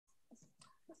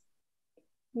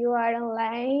You are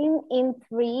online in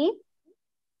 3,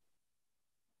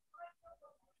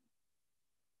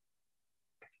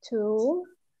 2,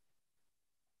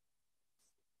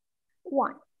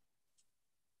 1.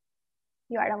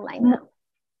 You are online now.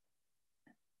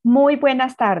 Muy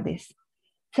buenas tardes.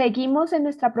 Seguimos en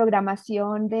nuestra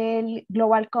programación del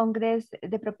Global Congress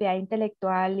de Propiedad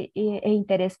Intelectual e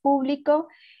Interés Público.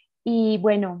 Y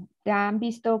bueno, ya han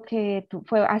visto que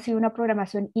ha sido una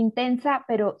programación intensa,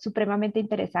 pero supremamente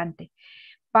interesante.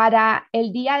 Para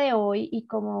el día de hoy y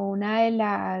como una de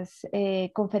las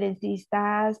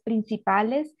conferencistas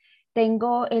principales,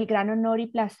 tengo el gran honor y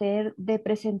placer de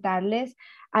presentarles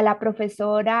a la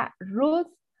profesora Ruth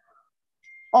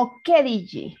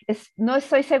Okediji. No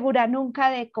estoy segura nunca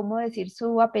de cómo decir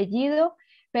su apellido,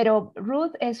 pero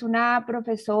Ruth es una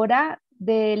profesora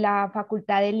de la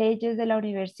Facultad de Leyes de la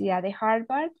Universidad de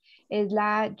Harvard. Es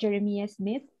la Jeremiah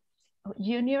Smith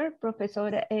Jr.,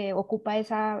 profesora, ocupa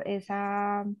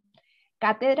esa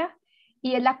cátedra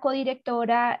y es la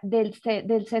codirectora del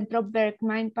Centro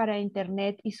Berkman para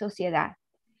Internet y Sociedad.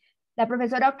 La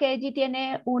profesora Okediji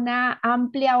tiene una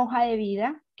amplia hoja de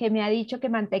vida que me ha dicho que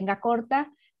mantenga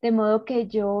corta, de modo que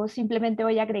yo simplemente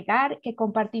voy a agregar que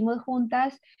compartimos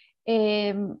juntas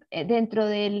dentro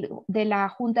de la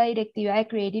Junta Directiva de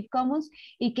Creative Commons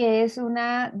y que es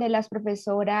una de las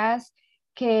profesoras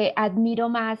que admiro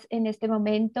más en este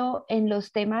momento en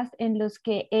los temas en los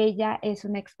que ella es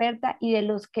una experta y de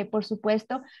los que, por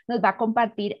supuesto, nos va a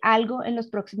compartir algo en los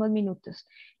próximos minutos.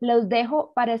 Los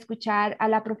dejo para escuchar a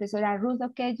la profesora Ruth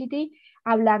Okediji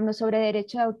hablarnos sobre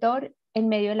derecho de autor en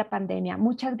medio de la pandemia.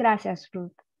 Muchas gracias,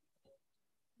 Ruth.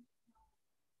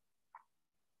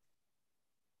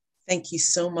 Thank you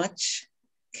so much,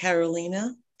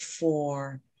 Carolina,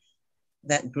 for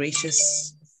that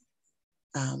gracious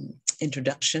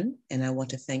introduction. And I want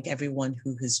to thank everyone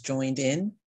who has joined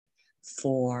in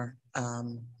for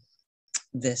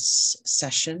this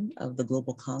session of the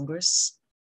Global Congress.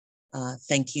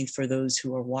 Thank you for those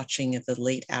who are watching at the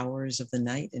late hours of the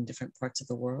night in different parts of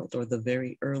the world or the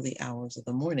very early hours of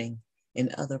the morning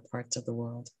in other parts of the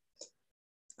world.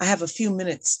 I have a few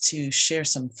minutes to share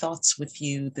some thoughts with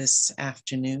you this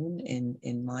afternoon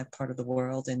in my part of the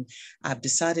world, and I've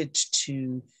decided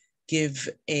to give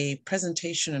a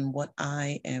presentation on what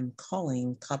I am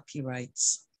calling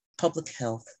copyright's public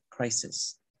health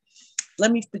crisis.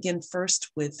 Let me begin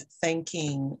first with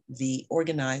thanking the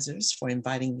organizers for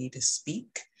inviting me to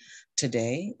speak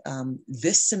today.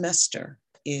 This semester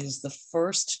is the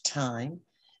first time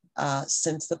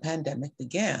since the pandemic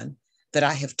began that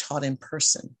I have taught in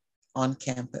person on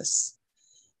campus.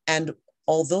 And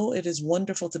although it is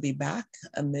wonderful to be back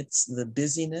amidst the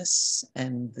busyness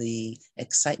and the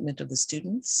excitement of the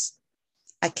students,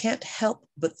 I can't help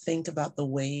but think about the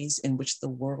ways in which the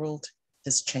world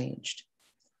has changed,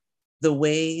 the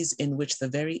ways in which the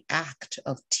very act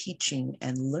of teaching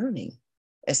and learning,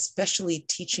 especially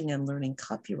teaching and learning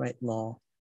copyright law,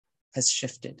 has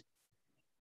shifted.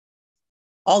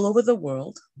 All over the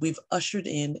world, we've ushered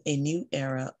in a new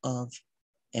era of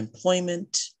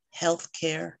employment,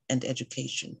 healthcare, and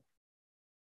education.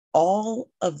 All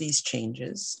of these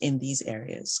changes in these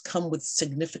areas come with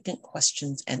significant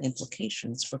questions and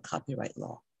implications for copyright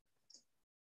law.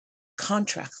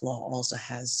 Contract law also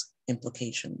has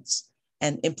implications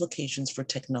and implications for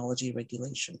technology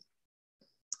regulation.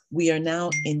 We are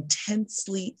now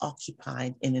intensely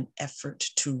occupied in an effort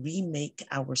to remake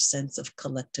our sense of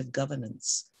collective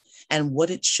governance and what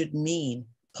it should mean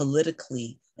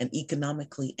politically and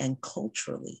economically and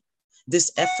culturally.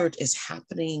 This effort is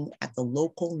happening at the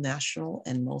local, national,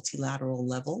 and multilateral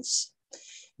levels.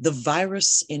 The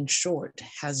virus, in short,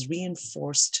 has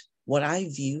reinforced what I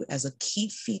view as a key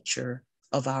feature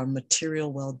of our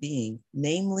material well-being,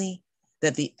 namely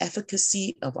that the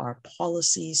efficacy of our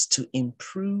policies to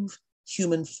improve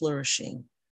human flourishing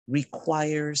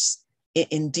requires,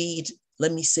 indeed,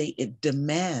 let me say, it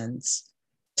demands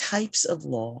types of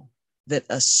law that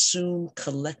assume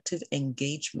collective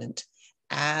engagement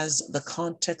as the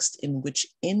context in which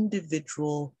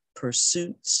individual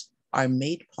pursuits are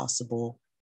made possible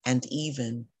and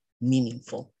even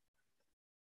meaningful.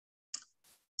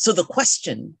 So the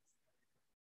question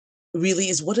really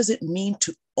is, what does it mean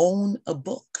to own a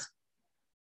book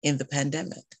in the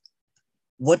pandemic?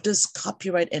 What does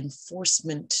copyright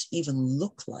enforcement even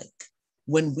look like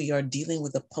when we are dealing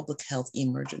with a public health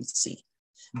emergency?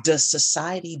 Does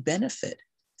society benefit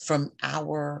from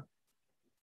our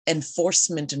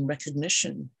enforcement and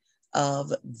recognition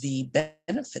of the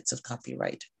benefits of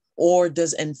copyright? Or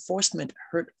does enforcement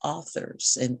hurt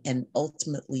authors and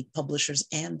ultimately publishers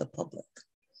and the public?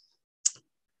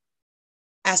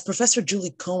 As Professor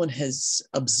Julie Cohen has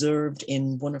observed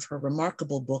in one of her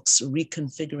remarkable books,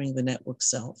 Reconfiguring the Network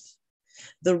Self,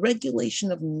 the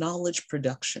regulation of knowledge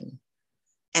production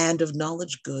and of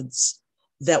knowledge goods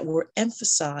that were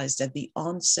emphasized at the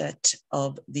onset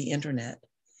of the internet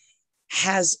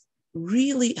has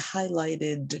really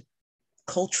highlighted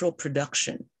cultural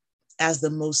production as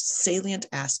the most salient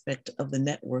aspect of the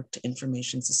networked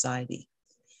information society.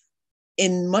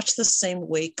 In much the same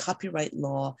way, copyright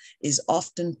law is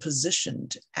often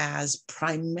positioned as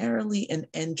primarily an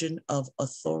engine of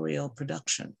authorial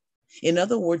production. In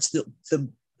other words,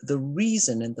 the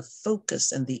reason and the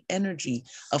focus and the energy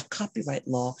of copyright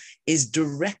law is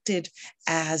directed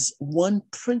as one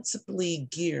principally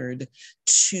geared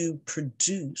to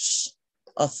produce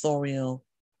authorial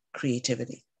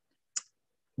creativity.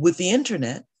 With the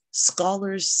internet,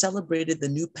 scholars celebrated the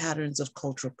new patterns of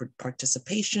cultural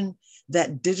participation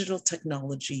that digital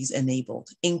technologies enabled,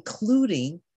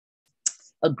 including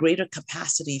a greater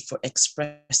capacity for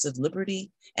expressive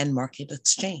liberty and market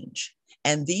exchange.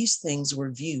 And these things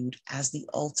were viewed as the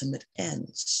ultimate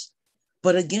ends.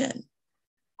 But again,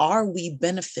 are we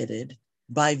benefited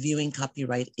by viewing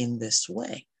copyright in this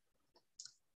way?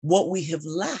 What we have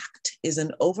lacked is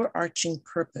an overarching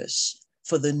purpose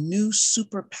for the new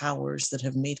superpowers that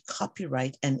have made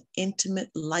copyright an intimate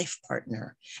life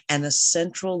partner and a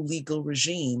central legal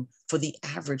regime for the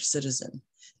average citizen.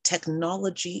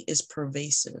 Technology is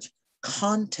pervasive.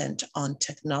 Content on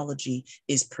technology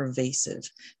is pervasive.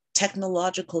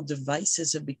 Technological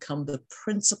devices have become the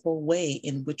principal way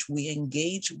in which we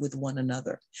engage with one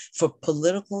another for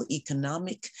political,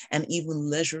 economic, and even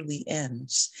leisurely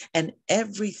ends. And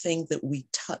everything that we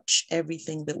touch,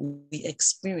 everything that we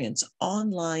experience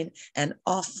online and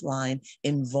offline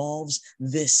involves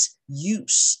this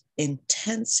use,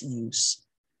 intense use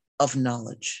of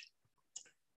knowledge.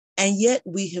 And yet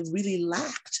we have really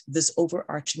lacked this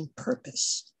overarching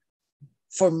purpose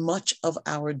for much of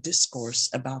our discourse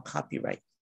about copyright.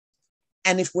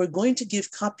 And if we're going to give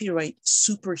copyright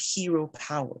superhero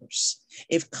powers,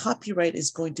 if copyright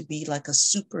is going to be like a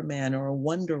Superman or a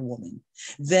Wonder Woman,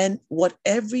 then what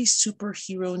every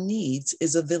superhero needs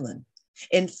is a villain.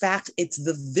 In fact, it's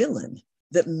the villain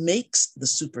that makes the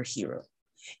superhero.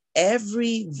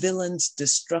 Every villain's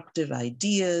destructive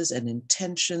ideas and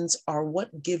intentions are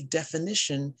what give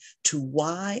definition to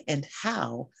why and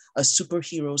how a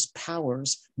superhero's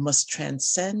powers must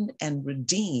transcend and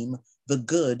redeem the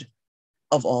good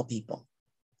of all people.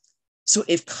 So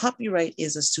if copyright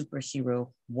is a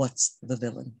superhero, what's the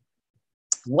villain?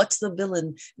 What's the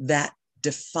villain that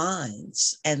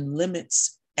defines and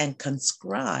limits and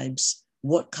conscribes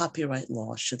what copyright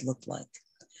law should look like?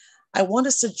 I want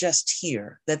to suggest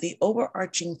here that the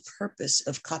overarching purpose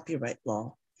of copyright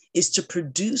law is to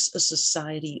produce a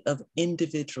society of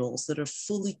individuals that are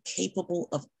fully capable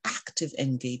of active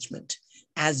engagement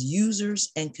as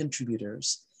users and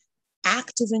contributors,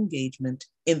 active engagement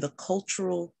in the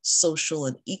cultural, social,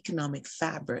 and economic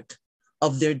fabric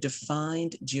of their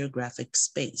defined geographic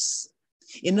space.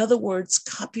 In other words,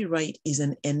 copyright is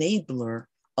an enabler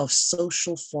of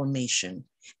social formation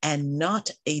and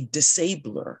not a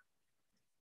disabler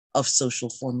of social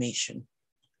formation.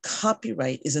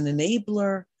 Copyright is an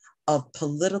enabler of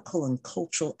political and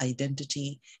cultural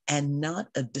identity and not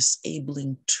a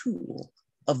disabling tool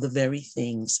of the very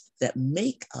things that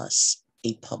make us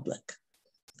a public.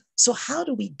 So how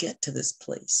do we get to this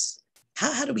place?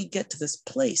 How do we get to this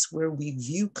place where we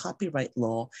view copyright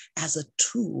law as a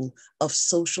tool of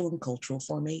social and cultural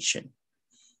formation?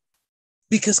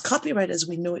 Because copyright as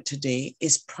we know it today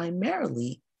is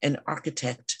primarily an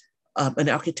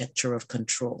architecture of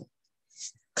control.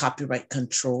 Copyright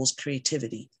controls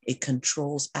creativity. It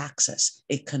controls access.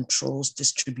 It controls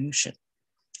distribution.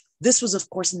 This was, of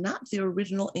course, not the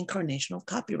original incarnation of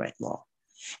copyright law.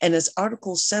 And as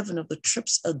Article 7 of the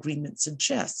TRIPS Agreement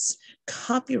suggests,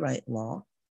 copyright law,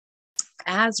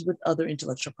 as with other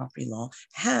intellectual property law,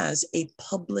 has a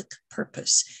public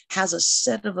purpose, has a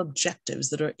set of objectives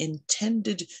that are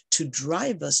intended to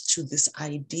drive us to this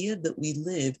idea that we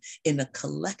live in a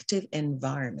collective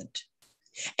environment,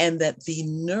 and that the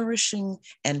nourishing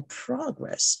and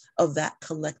progress of that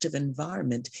collective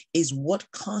environment is what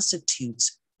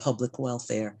constitutes public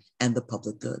welfare and the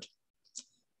public good.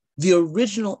 The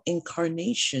original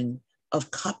incarnation of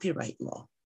copyright law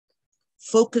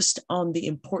focused on the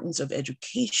importance of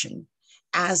education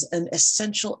as an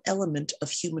essential element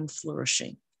of human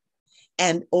flourishing.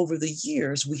 And over the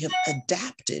years, we have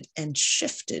adapted and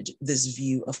shifted this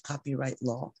view of copyright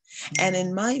law. And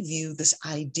in my view, this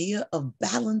idea of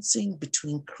balancing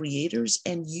between creators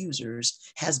and users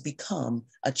has become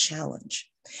a challenge.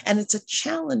 And it's a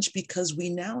challenge because we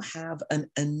now have an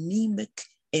anemic,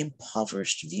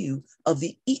 impoverished view of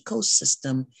the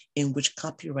ecosystem in which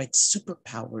copyright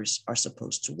superpowers are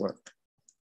supposed to work.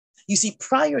 You see,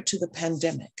 prior to the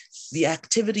pandemic, the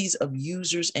activities of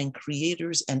users and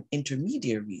creators and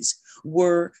intermediaries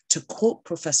were, to quote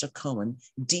Professor Cohen,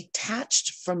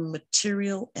 detached from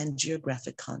material and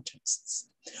geographic contexts.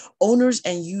 Owners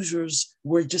and users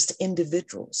were just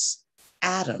individuals,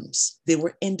 atoms. They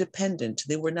were independent.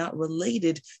 They were not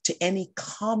related to any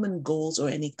common goals or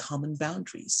any common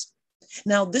boundaries.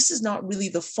 Now, this is not really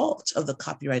the fault of the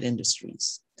copyright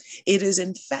industries. It is,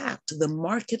 in fact, the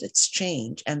market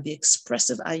exchange and the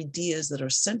expressive ideas that are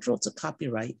central to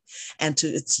copyright and to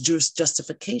its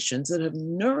justifications that have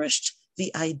nourished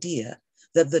the idea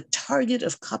that the target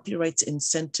of copyright's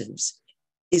incentives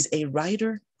is a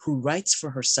writer who writes for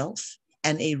herself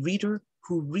and a reader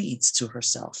who reads to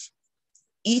herself.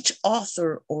 Each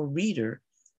author or reader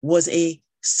was a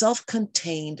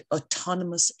self-contained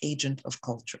autonomous agent of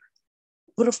culture.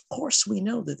 But of course, we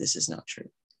know that this is not true.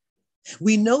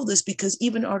 We know this because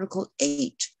even Article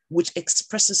 8, which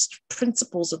expresses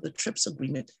principles of the TRIPS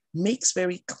agreement, makes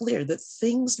very clear that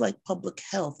things like public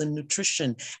health and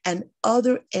nutrition and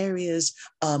other areas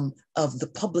of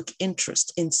the public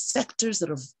interest in sectors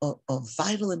that are of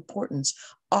vital importance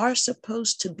are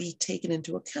supposed to be taken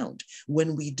into account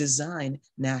when we design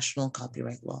national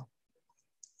copyright law.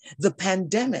 The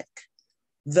pandemic,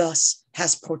 thus,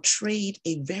 has portrayed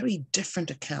a very different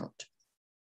account.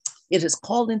 It has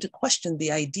called into question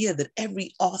the idea that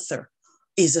every author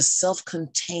is a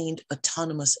self-contained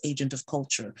autonomous agent of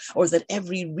culture, or that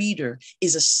every reader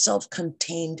is a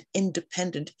self-contained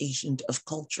independent agent of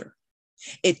culture.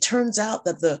 It turns out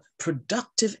that the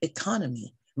productive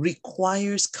economy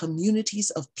requires communities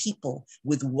of people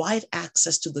with wide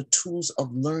access to the tools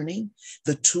of learning,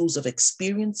 the tools of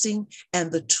experiencing, and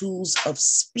the tools of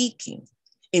speaking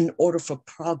in order for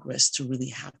progress to really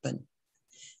happen.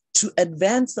 To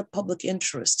advance the public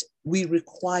interest, we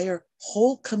require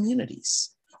whole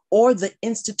communities or the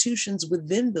institutions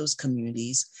within those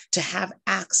communities to have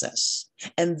access.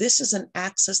 And this is an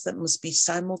access that must be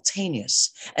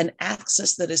simultaneous, an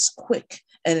access that is quick,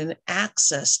 and an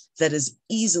access that is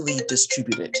easily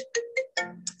distributed.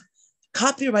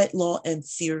 Copyright law and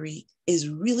theory is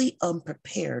really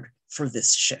unprepared for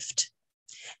this shift.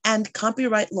 And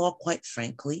copyright law, quite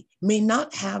frankly, may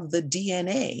not have the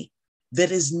DNA that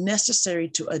is necessary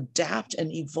to adapt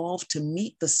and evolve to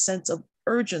meet the sense of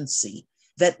urgency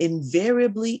that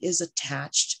invariably is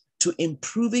attached to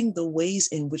improving the ways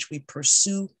in which we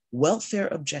pursue welfare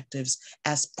objectives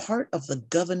as part of the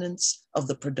governance of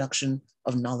the production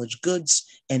of knowledge goods,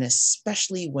 and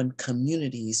especially when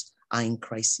communities are in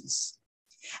crises.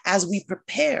 As we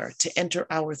prepare to enter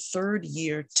our third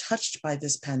year touched by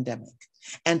this pandemic,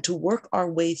 and to work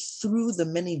our way through the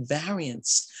many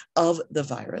variants of the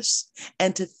virus,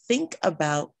 and to think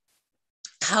about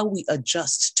how we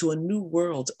adjust to a new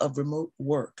world of remote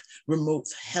work, remote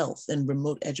health, and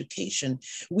remote education,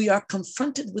 we are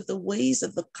confronted with the ways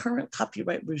that the current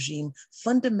copyright regime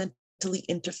fundamentally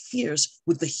interferes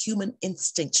with the human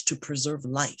instinct to preserve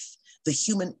life, the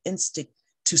human instinct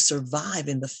to survive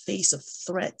in the face of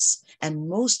threats, and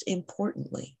most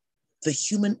importantly, the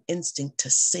human instinct to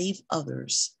save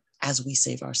others as we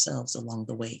save ourselves along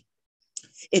the way.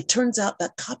 It turns out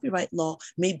that copyright law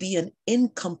may be an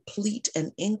incomplete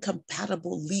and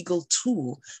incompatible legal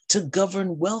tool to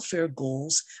govern welfare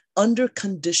goals under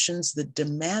conditions that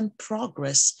demand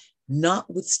progress,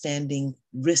 notwithstanding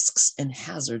risks and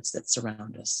hazards that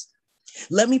surround us.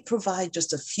 Let me provide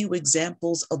just a few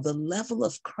examples of the level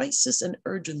of crisis and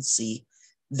urgency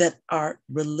that are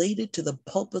related to the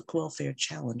public welfare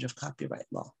challenge of copyright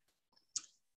law.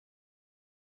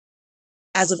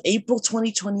 As of April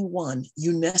 2021,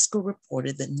 UNESCO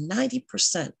reported that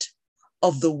 90%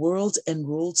 of the world's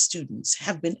enrolled students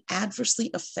have been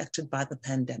adversely affected by the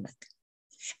pandemic.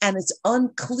 And it's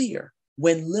unclear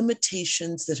when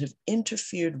limitations that have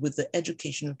interfered with the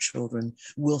education of children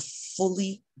will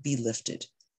fully be lifted.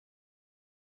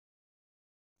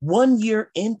 1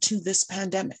 year into this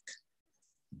pandemic,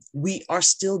 we are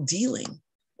still dealing,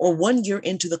 or 1 year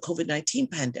into the COVID-19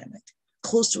 pandemic,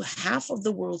 close to half of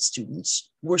the world's students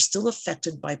were still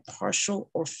affected by partial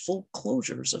or full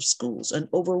closures of schools, and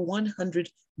over 100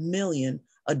 million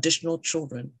additional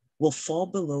children will fall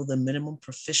below the minimum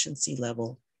proficiency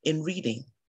level in reading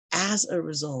as a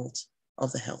result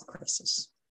of the health crisis.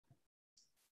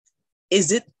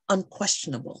 Is it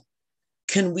unquestionable?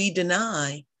 Can we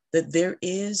deny that there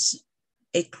is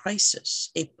a crisis,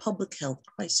 a public health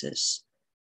crisis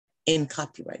in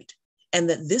copyright? and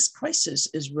that this crisis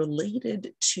is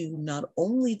related to not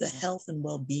only the health and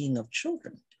well-being of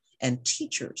children and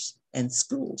teachers and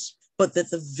schools, but that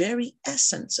the very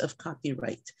essence of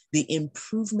copyright, the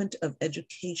improvement of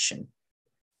education,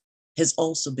 has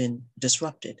also been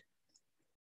disrupted.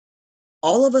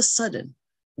 All of a sudden,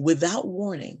 without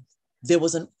warning, there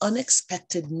was an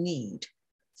unexpected need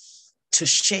to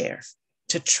share,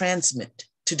 to transmit,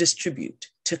 to distribute,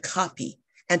 to copy,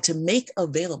 and to make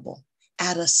available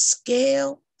at a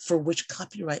scale for which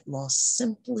copyright law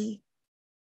simply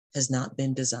has not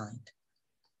been designed.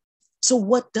 So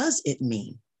what does it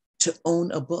mean to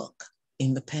own a book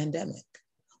in the pandemic?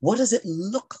 What does it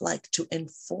look like to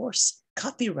enforce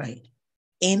copyright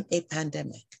in a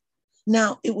pandemic?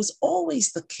 Now, it was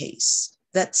always the case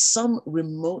that some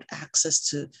remote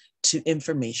access to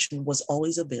information was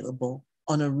always available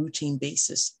on a routine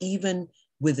basis, even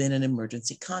within an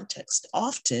emergency context.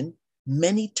 Often,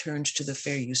 many turned to the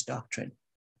fair use doctrine.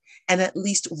 And at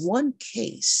least one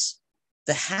case,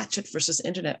 the Hatchett versus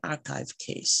Internet Archive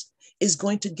case, is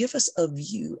going to give us a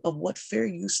view of what fair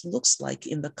use looks like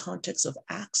in the context of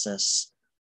access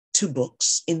to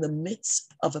books in the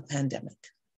midst of a pandemic.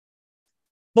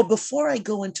 But before I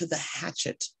go into the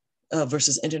Hatchett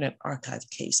versus Internet Archive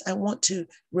case, I want to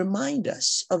remind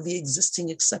us of the existing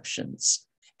exceptions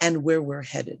and where we're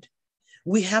headed.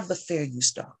 We have the fair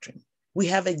use doctrine. We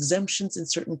have exemptions in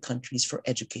certain countries for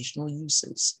educational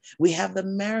uses. We have the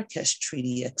Marrakesh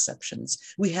Treaty exceptions.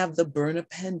 We have the Berne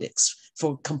Appendix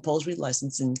for compulsory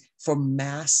licensing for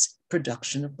mass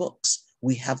production of books.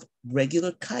 We have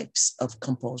regular types of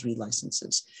compulsory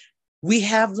licenses. We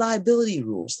have liability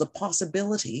rules, the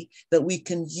possibility that we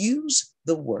can use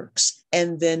the works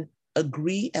and then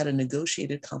agree at a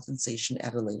negotiated compensation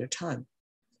at a later time.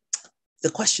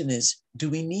 The question is, do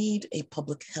we need a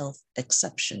public health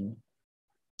exception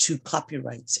to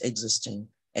copyright's existing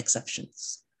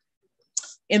exceptions?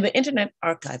 In the Internet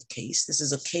Archive case, this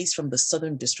is a case from the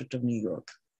Southern District of New York,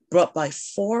 brought by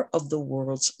 4 of the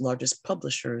world's largest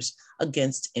publishers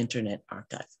against Internet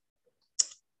Archive.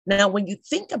 Now, when you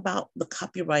think about the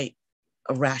copyright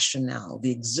rationale, the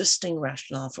existing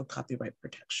rationale for copyright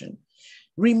protection,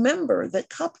 remember that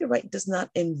copyright does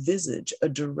not envisage a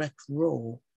direct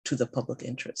role to the public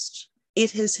interest.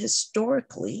 It has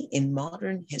historically, in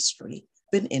modern history,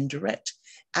 been indirect.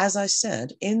 As I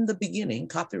said, in the beginning,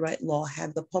 copyright law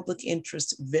had the public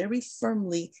interest very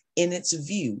firmly in its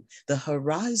view. The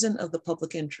horizon of the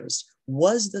public interest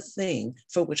was the thing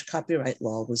for which copyright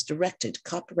law was directed.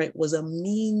 Copyright was a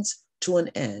means to an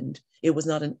end. It was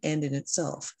not an end in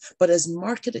itself. But as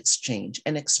market exchange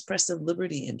and expressive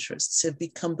liberty interests have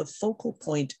become the focal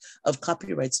point of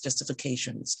copyright's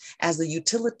justifications, as the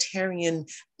utilitarian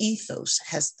ethos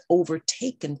has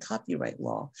overtaken copyright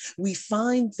law, we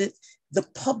find that the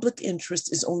public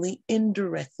interest is only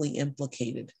indirectly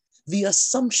implicated. The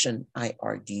assumption, I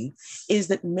argue, is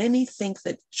that many think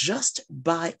that just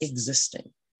by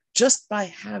existing, just by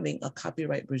having a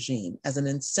copyright regime as an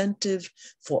incentive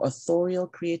for authorial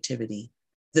creativity,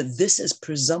 that this is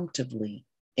presumptively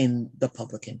in the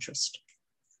public interest.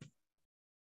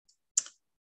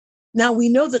 Now, we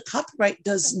know that copyright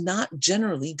does not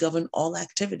generally govern all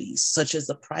activities, such as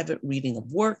the private reading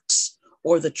of works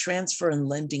or the transfer and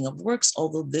lending of works,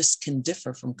 although this can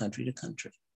differ from country to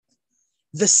country.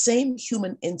 The same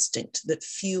human instinct that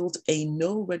fueled a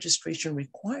no registration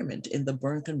requirement in the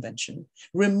Berne Convention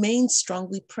remains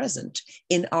strongly present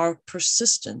in our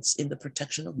persistence in the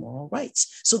protection of moral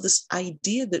rights. So this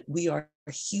idea that we are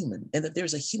human and that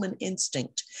there's a human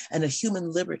instinct and a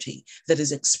human liberty that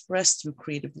is expressed through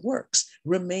creative works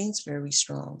remains very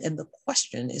strong. And the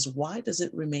question is, why does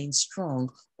it remain strong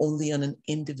only on an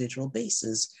individual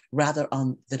basis rather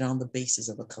than on the basis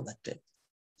of a collective?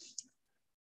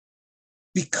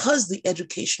 Because the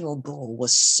educational goal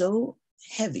was so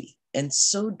heavy and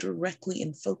so directly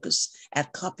in focus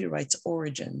at copyright's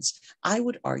origins, I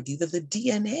would argue that the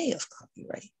DNA of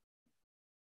copyright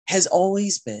has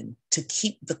always been to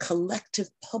keep the collective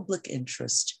public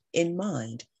interest in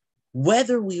mind,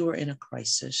 whether we were in a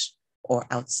crisis or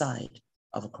outside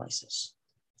of a crisis.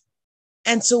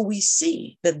 And so we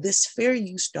see that this fair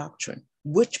use doctrine,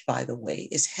 which, by the way,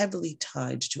 is heavily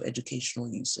tied to educational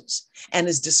uses and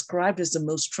is described as the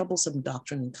most troublesome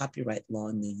doctrine in copyright law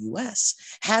in the US,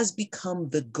 has become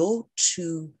the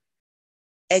go-to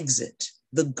exit,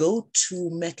 the go-to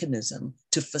mechanism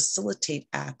to facilitate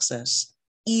access,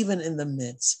 even in the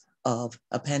midst of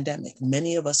a pandemic.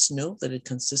 Many of us know that it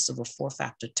consists of a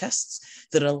 4-factor test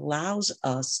that allows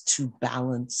us to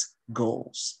balance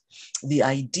goals. The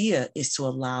idea is to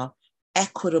allow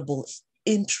equitable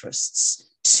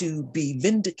interests to be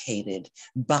vindicated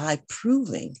by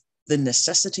proving the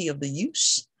necessity of the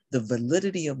use, the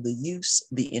validity of the use,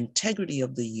 the integrity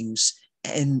of the use,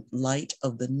 in light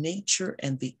of the nature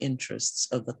and the interests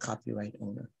of the copyright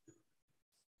owner.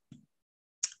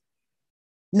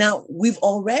 Now, we've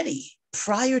already,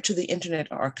 prior to the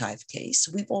Internet Archive case,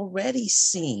 we've already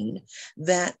seen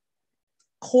that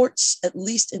courts, at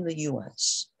least in the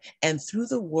US, and through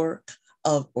the work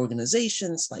of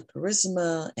organizations like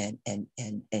Charisma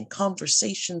and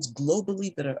conversations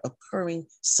globally that are occurring,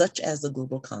 such as the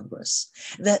Global Congress,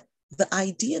 that the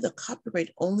idea that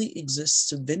copyright only exists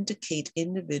to vindicate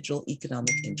individual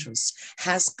economic interests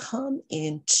has come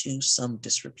into some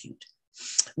disrepute.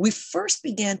 We first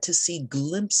began to see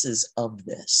glimpses of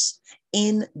this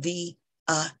in the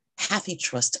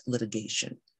Hathitrust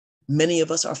litigation. Many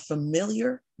of us are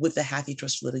familiar with the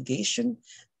Hathitrust litigation.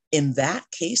 In that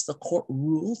case, the court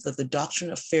ruled that the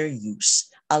doctrine of fair use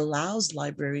allows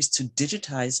libraries to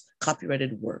digitize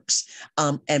copyrighted works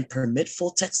and permit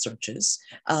full text searches,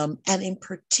 and in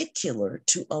particular,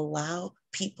 to allow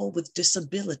people with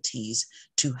disabilities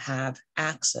to have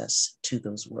access to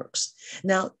those works.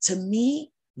 Now, to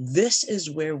me, this is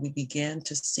where we began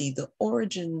to see the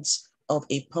origins of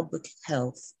a public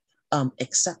health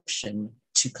exception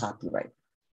to copyright.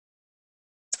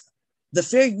 The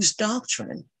fair use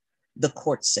doctrine, the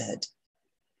court said,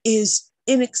 is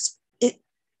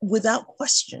without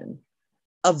question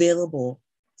available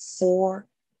for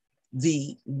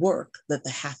the work that the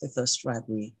Hathitrust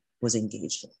library was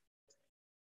engaged in.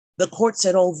 The court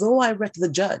said, the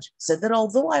judge said that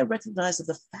although I recognize that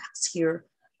the facts here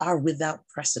are without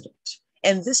precedent,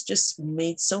 and this just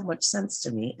made so much sense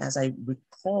to me as I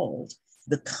recalled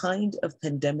the kind of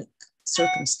pandemic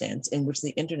circumstance in which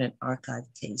the Internet Archive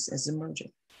case is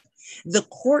emerging. The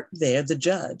court there, the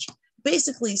judge,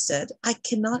 basically said, I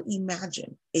cannot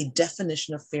imagine a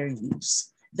definition of fair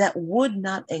use that would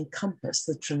not encompass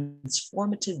the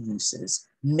transformative uses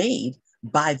made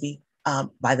by the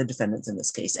defendants in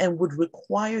this case, and would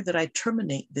require that I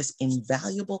terminate this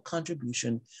invaluable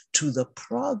contribution to the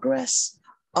progress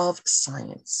of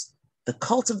science, the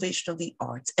cultivation of the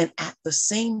arts, and at the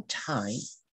same time,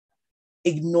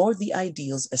 ignore the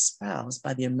ideals espoused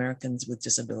by the Americans with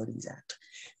Disabilities Act.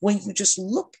 When you just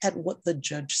look at what the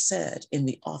judge said in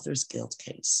the Authors Guild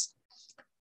case,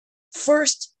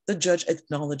 first, the judge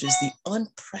acknowledges the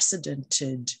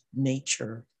unprecedented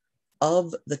nature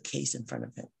of the case in front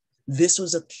of him. This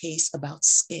was a case about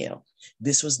scale.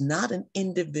 This was not an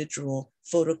individual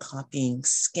photocopying,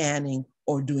 scanning,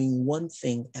 or doing one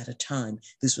thing at a time.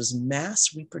 This was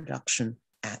mass reproduction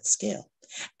at scale.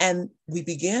 And we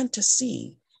began to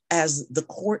see, as the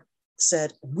court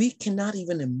said, we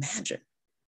can't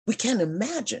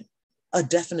imagine a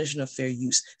definition of fair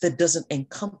use that doesn't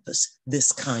encompass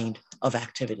this kind of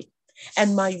activity.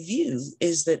 And my view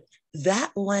is that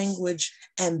that language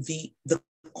and the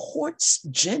court's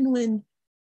genuine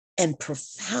and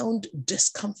profound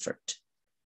discomfort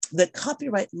that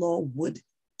copyright law would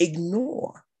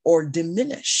ignore or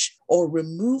diminish or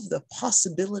remove the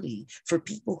possibility for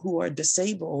people who are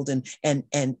disabled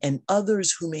and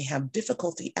others who may have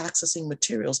difficulty accessing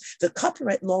materials, the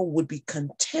copyright law would be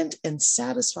content and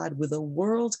satisfied with a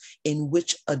world in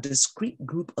which a discrete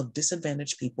group of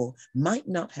disadvantaged people might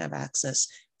not have access.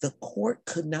 The court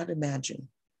could not imagine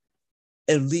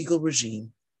a legal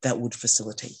regime that would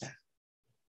facilitate that.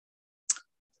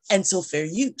 And so fair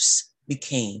use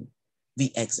became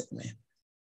the exit ramp.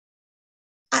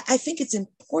 I think it's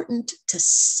important to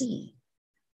see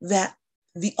that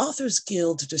the Authors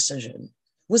Guild decision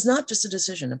was not just a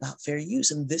decision about fair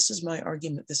use. And this is my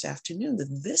argument this afternoon,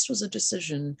 that this was a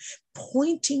decision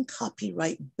pointing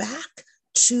copyright back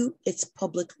to its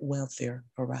public welfare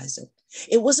horizon.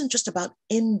 It wasn't just about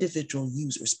individual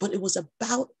users, but it was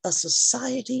about a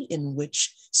society in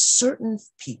which certain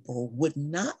people would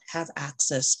not have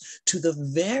access to the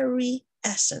very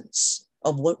essence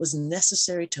of what was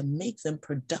necessary to make them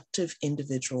productive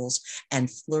individuals and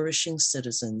flourishing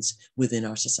citizens within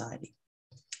our society.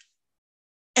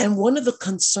 And one of the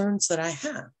concerns that I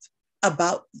have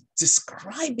about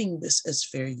describing this as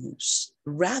fair use,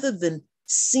 rather than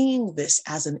seeing this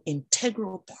as an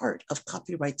integral part of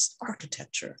copyright's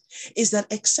architecture, is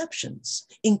that exceptions,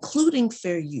 including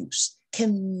fair use,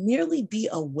 can merely be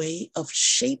a way of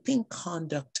shaping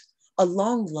conduct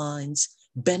along lines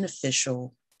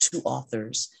beneficial to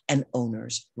authors and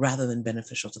owners rather than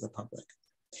beneficial to the public.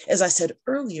 As I said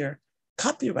earlier,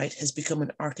 copyright has become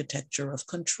an architecture of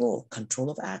control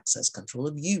of access, control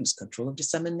of use, control of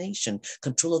dissemination,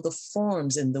 control of the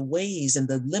forms and the ways and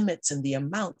the limits and the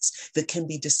amounts that can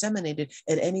be disseminated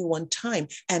at any one time.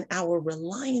 And our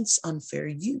reliance on fair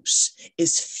use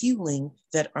is fueling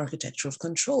that architecture of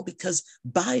control, because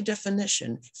by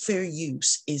definition, fair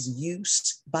use is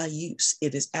use by use.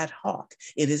 It is ad hoc.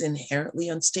 It is inherently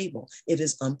unstable. It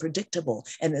is unpredictable.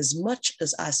 And as much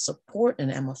as I support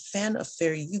and am a fan of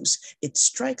fair use, it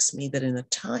strikes me that in a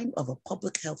time of a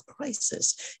public health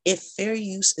crisis, if fair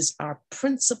use is our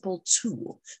principal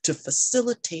tool to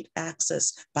facilitate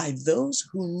access by those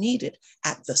who need it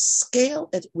at the scale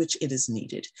at which it is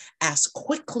needed, as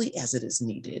quickly as it is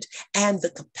needed, and the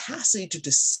capacity to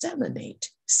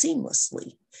disseminate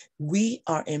seamlessly, we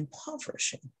are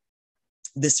impoverishing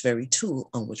this very tool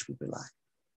on which we rely.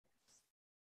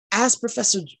 As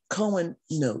Professor Cohen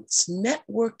notes,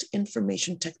 networked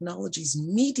information technologies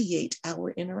mediate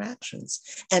our interactions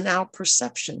and our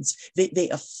perceptions. They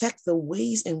affect the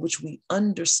ways in which we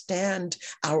understand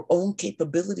our own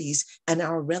capabilities and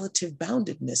our relative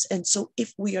boundedness. And so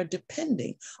if we are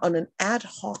depending on an ad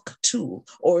hoc tool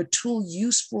or a tool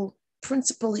useful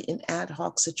principally in ad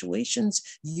hoc situations,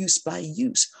 use by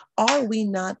use, are we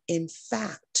not in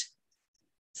fact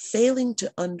failing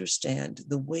to understand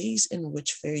the ways in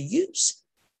which fair use,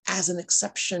 as an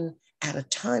exception at a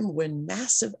time when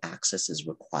massive access is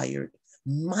required,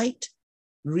 might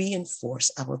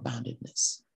reinforce our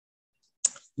boundedness?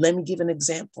 Let me give an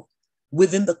example.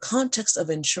 Within the context of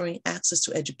ensuring access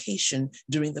to education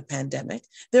during the pandemic,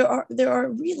 there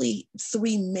are really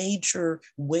three major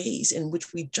ways in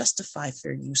which we justify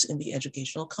fair use in the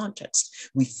educational context.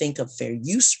 We think of fair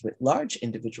use with large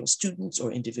individual students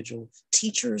or individual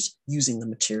teachers using the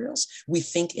materials. We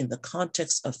think in the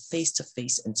context of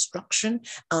face-to-face instruction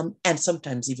and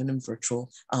sometimes even in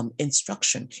virtual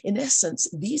instruction. In essence,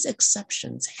 these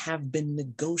exceptions have been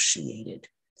negotiated,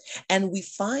 and we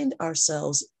find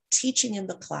ourselves teaching in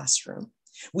the classroom.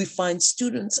 We find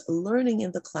students learning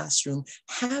in the classroom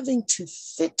having to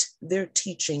fit their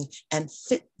teaching and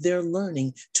fit their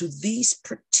learning to these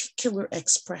particular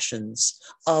expressions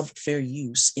of fair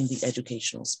use in the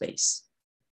educational space.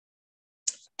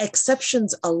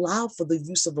 Exceptions allow for the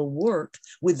use of a work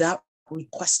without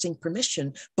requesting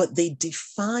permission, but they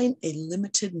define a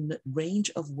limited range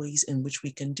of ways in which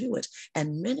we can do it.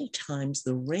 And many times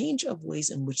the range of ways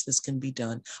in which this can be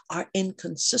done are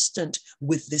inconsistent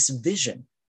with this vision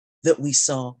that we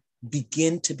saw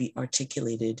begin to be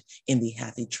articulated in the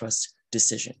Hathi Trust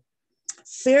decision.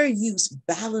 Fair use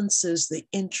balances the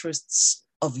interests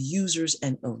of users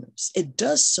and owners. It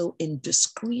does so in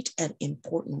discrete and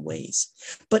important ways,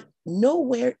 but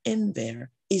nowhere in there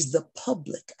is the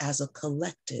public as a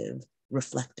collective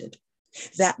reflected.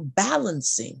 That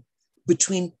balancing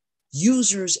between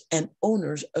users and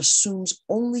owners assumes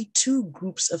only two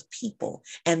groups of people,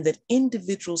 and that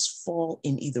individuals fall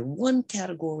in either one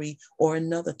category or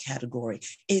another category.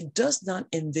 It does not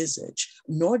envisage,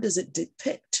 nor does it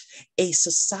depict, a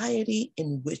society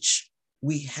in which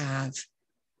we have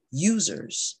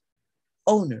users,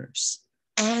 owners,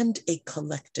 and a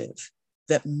collective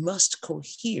that must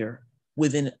cohere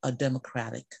within a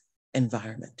democratic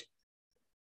environment.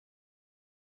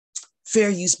 Fair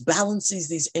use balances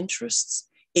these interests.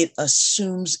 It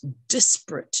assumes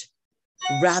disparate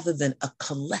rather than a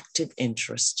collective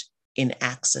interest in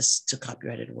access to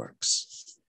copyrighted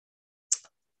works.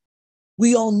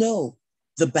 We all know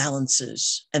the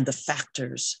balances and the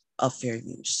factors of fair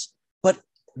use, but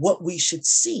what we should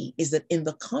see is that in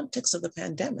the context of the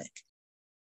pandemic,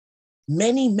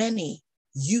 many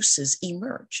uses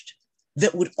emerged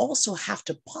that would also have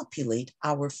to populate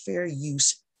our fair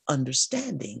use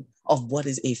understanding of what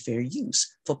is a fair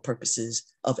use for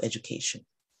purposes of education.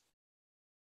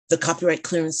 The Copyright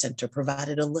Clearance Center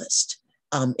provided a list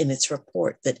in its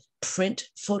report that print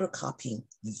photocopying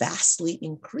vastly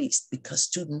increased because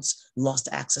students lost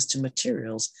access to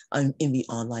materials in the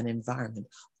online environment.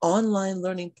 Online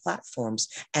learning platforms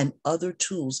and other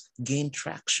tools gained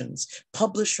tractions.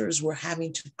 Publishers were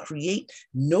having to create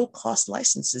no-cost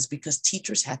licenses because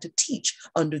teachers had to teach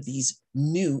under these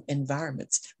new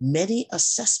environments. Many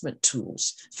assessment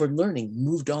tools for learning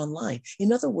moved online.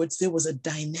 In other words, there was a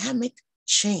dynamic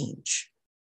change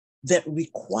that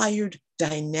required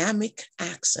dynamic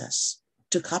access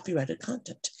to copyrighted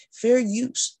content. Fair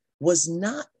use was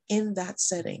not in that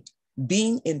setting.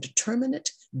 Being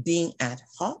indeterminate, being ad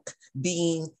hoc,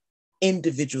 being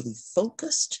individually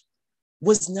focused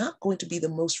was not going to be the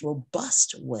most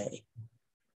robust way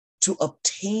to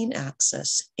obtain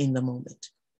access in the moment.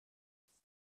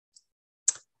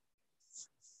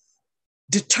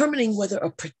 Determining whether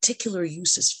a particular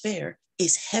use is fair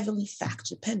is heavily fact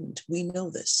dependent. We know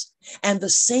this. And the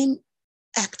same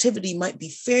activity might be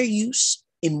fair use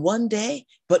in one day,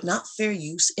 but not fair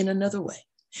use in another way.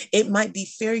 It might be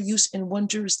fair use in one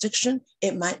jurisdiction.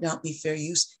 It might not be fair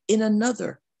use in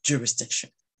another jurisdiction.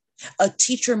 A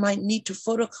teacher might need to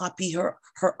photocopy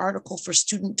her article for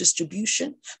student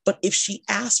distribution, but if she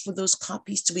asks for those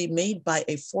copies to be made by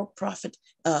a for-profit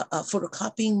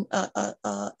photocopying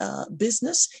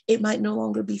business, it might no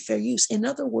longer be fair use. In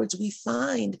other words, we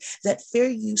find that fair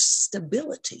use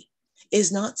stability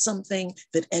is not something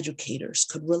that educators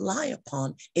could rely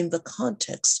upon in the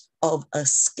context of a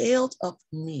scaled up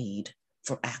need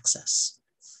for access.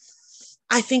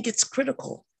 I think it's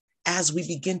critical as we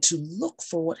begin to look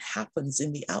for what happens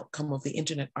in the outcome of the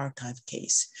Internet Archive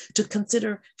case, to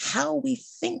consider how we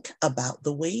think about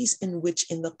the ways in which,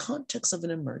 in the context of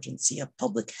an emergency, a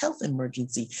public health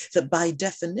emergency that by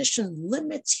definition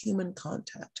limits human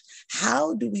contact,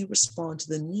 how do we respond to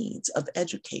the needs of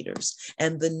educators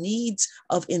and the needs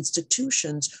of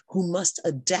institutions who must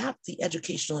adapt the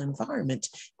educational environment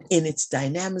in its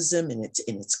dynamism, in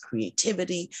its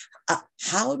creativity?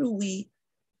 How do we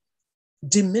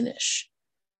diminish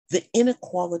the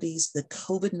inequalities that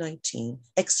COVID-19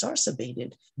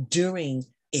 exacerbated during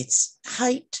its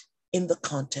height in the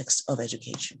context of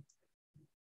education?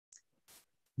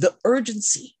 The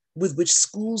urgency with which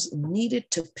schools needed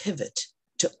to pivot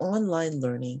to online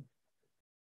learning,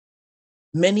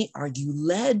 many argue,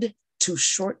 led to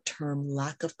short-term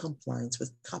lack of compliance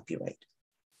with copyright.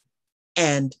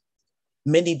 And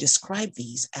many describe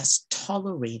these as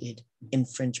tolerated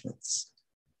infringements.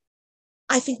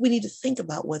 I think we need to think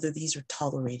about whether these are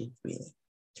tolerated really,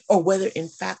 or whether in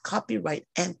fact copyright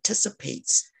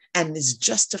anticipates and is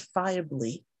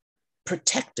justifiably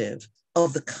protective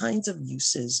of the kinds of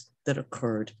uses that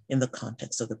occurred in the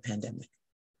context of the pandemic.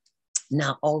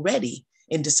 Now, already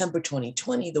in December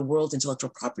 2020, the World Intellectual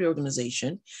Property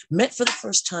Organization met for the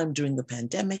first time during the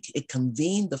pandemic. It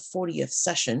convened the 40th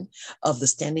session of the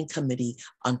Standing Committee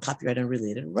on Copyright and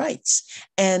Related Rights.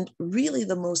 And really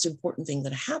the most important thing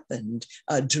that happened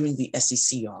during the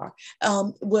SECR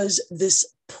was this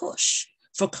push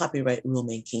for copyright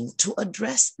rulemaking to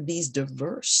address these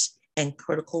diverse and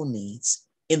critical needs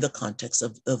in the context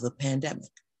of the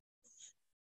pandemic.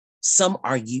 Some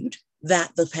argued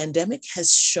that the pandemic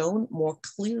has shown more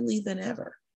clearly than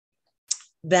ever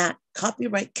that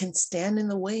copyright can stand in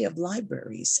the way of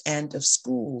libraries and of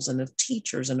schools and of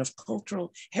teachers and of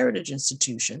cultural heritage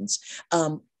institutions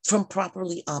from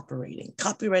properly operating.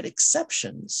 Copyright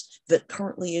exceptions that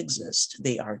currently exist,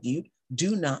 they argued,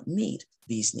 do not meet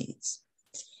these needs.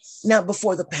 Now,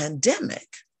 before the pandemic,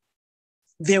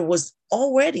 there was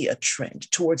already a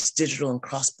trend towards digital and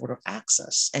cross-border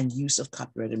access and use of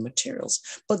copyrighted materials,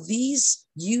 but these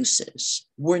uses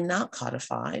were not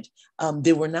codified.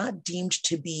 They were not deemed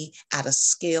to be at a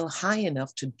scale high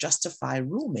enough to justify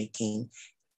rulemaking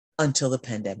until the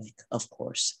pandemic, of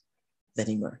course, that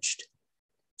emerged.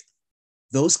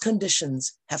 Those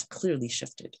conditions have clearly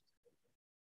shifted.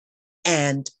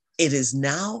 And it is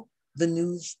now the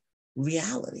new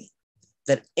reality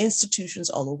that institutions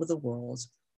all over the world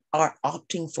are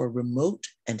opting for remote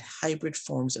and hybrid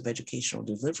forms of educational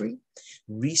delivery,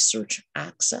 research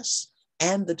access,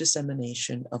 and the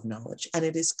dissemination of knowledge. And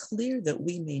it is clear that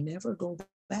we may never go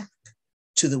back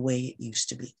to the way it used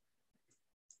to be.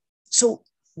 So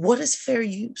what is fair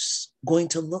use going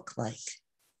to look like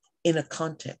in a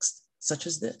context such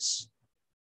as this?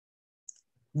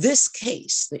 This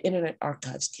case, the Internet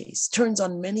Archives case, turns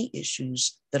on many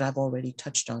issues that I've already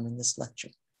touched on in this lecture.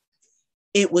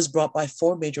 It was brought by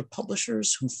 4 major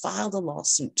publishers who filed a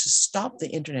lawsuit to stop the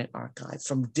Internet Archive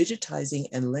from digitizing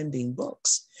and lending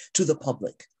books to the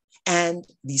public. And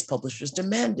these publishers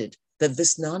demanded that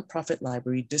this nonprofit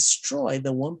library destroy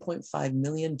the 1.5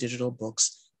 million digital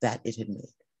books that it had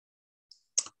made.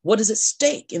 What is at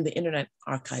stake in the Internet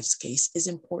Archives case is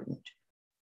important.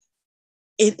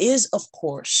 It is, of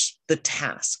course, the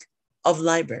task of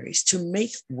libraries to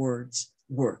make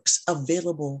works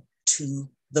available to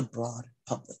the broad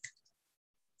public.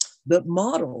 The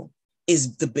model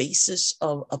is the basis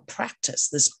of a practice,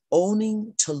 this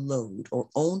owning to load or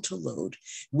own to load,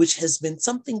 which has been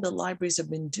something the libraries have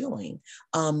been doing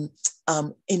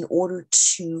in order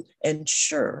to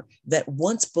ensure that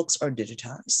once books are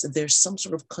digitized, there's some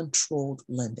sort of controlled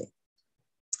lending.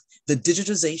 The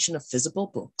digitization of physical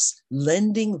books,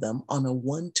 lending them on a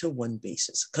one-to-one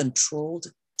basis,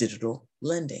 controlled digital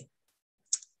lending.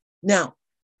 Now,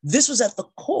 this was at the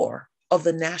core of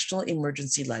the National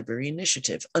Emergency Library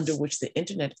Initiative, under which the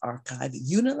Internet Archive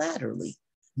unilaterally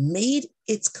made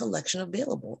its collection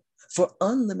available for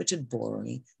unlimited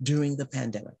borrowing during the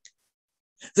pandemic.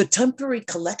 The temporary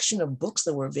collection of books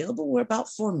that were available were about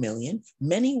 4 million.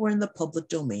 Many were in the public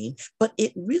domain, but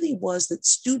it really was that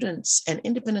students and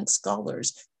independent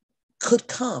scholars could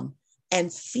come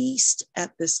and feast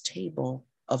at this table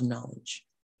of knowledge.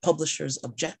 publishers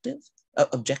objected.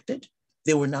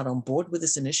 They were not on board with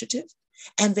this initiative.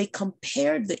 And they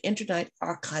compared the Internet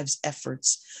Archive's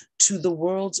efforts to the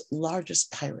world's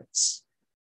largest pirates.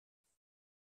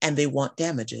 And they want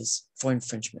damages for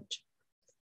infringement.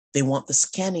 They want the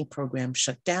scanning program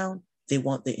shut down. They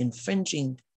want the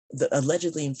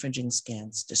allegedly infringing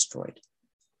scans destroyed.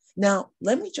 Now,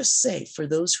 let me just say, for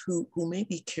those who may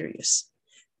be curious,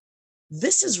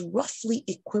 this is roughly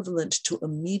equivalent to a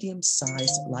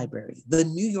medium-sized library. The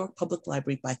New York Public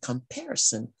Library, by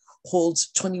comparison,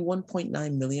 holds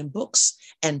 21.9 million books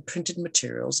and printed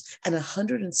materials and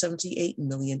 178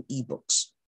 million ebooks,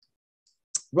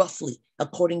 roughly,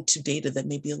 according to data that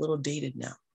may be a little dated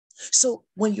now. So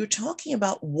when you're talking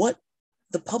about what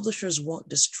the publishers want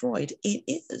destroyed, it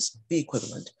is the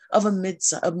equivalent of a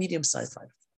medium-sized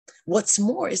library. What's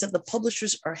more is that the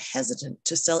publishers are hesitant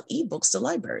to sell ebooks to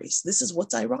libraries. This is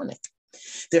what's ironic.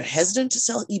 They're hesitant to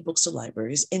sell ebooks to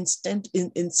libraries,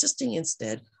 insisting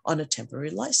instead on a temporary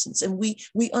license. And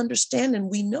we understand and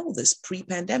we know this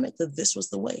pre-pandemic that this was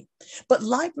the way. But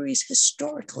libraries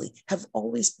historically have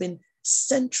always been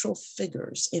central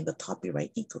figures in the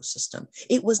copyright ecosystem.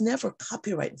 It was never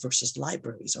copyright versus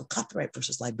libraries or copyright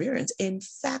versus librarians. In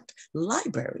fact,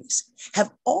 libraries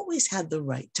have always had the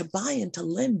right to buy and to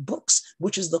lend books,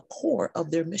 which is the core of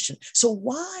their mission. So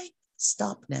why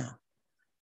stop now?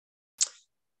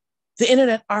 The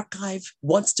Internet Archive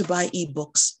wants to buy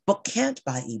ebooks, but can't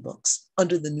buy ebooks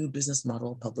under the new business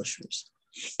model of publishers.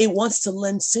 It wants to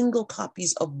lend single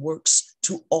copies of works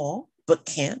to all, but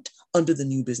can't under the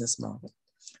new business model.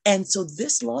 And so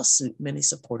this lawsuit, many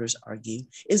supporters argue,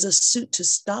 is a suit to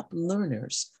stop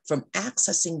learners from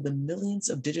accessing the millions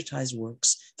of digitized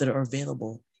works that are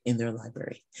available in their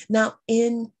library. Now,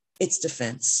 in its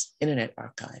defense, Internet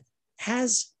Archive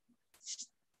has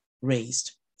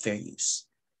raised fair use.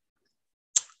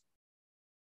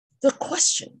 The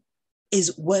question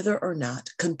is whether or not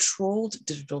controlled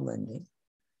digital lending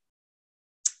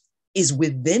is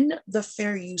within the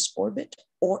fair use orbit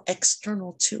or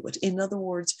external to it. In other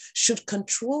words, should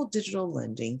controlled digital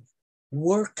lending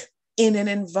work in an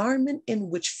environment in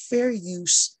which fair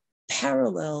use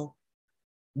parallel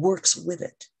works with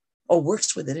it, or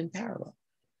works with it in parallel?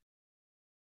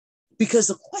 Because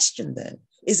the question then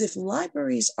is, if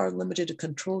libraries are limited to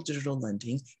controlled digital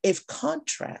lending, if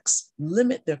contracts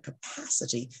limit their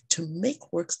capacity to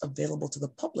make works available to the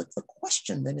public, the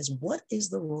question then is, what is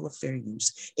the role of fair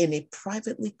use in a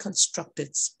privately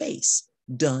constructed space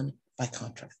done by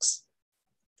contracts?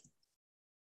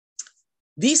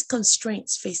 These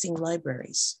constraints facing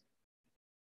libraries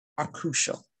are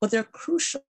crucial, but they're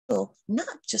crucial not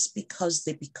just because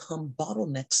they become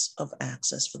bottlenecks of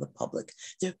access for the public.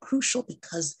 They're crucial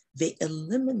because they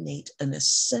eliminate an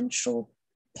essential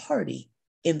party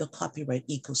in the copyright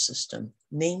ecosystem,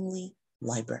 namely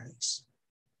libraries.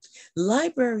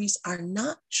 Libraries are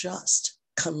not just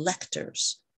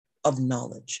collectors of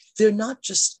knowledge. They're not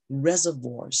just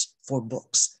reservoirs for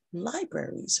books.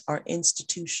 Libraries are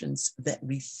institutions that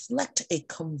reflect a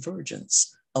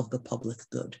convergence of the public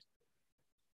good.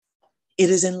 It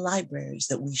is in libraries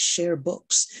that we share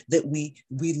books, that we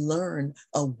learn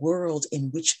a world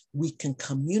in which we can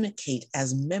communicate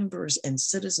as members and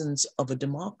citizens of a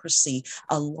democracy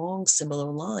along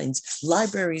similar lines.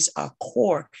 Libraries are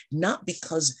core, not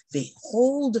because they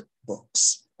hold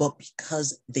books, but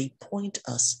because they point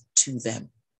us to them.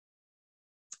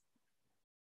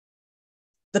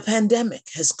 The pandemic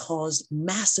has caused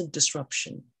massive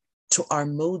disruption to our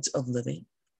modes of living,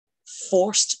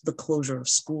 forced the closure of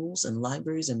schools and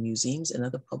libraries and museums and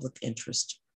other public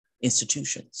interest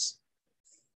institutions.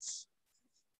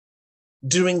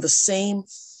 During the same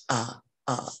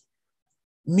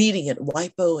meeting at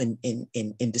WIPO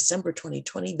in December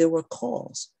 2020, there were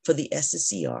calls for the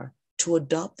SCCR to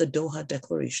adopt the Doha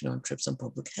Declaration on Trips and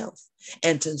Public Health,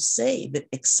 and to say that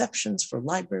exceptions for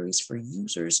libraries, for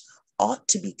users, ought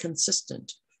to be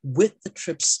consistent with the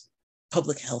TRIPS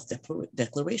Public Health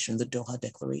Declaration, the Doha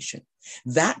Declaration.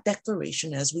 That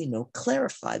declaration, as we know,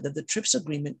 clarified that the TRIPS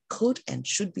agreement could and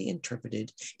should be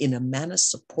interpreted in a manner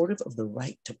supportive of the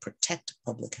right to protect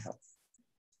public health.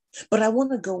 But I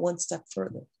want to go one step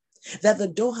further, that the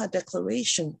Doha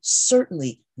Declaration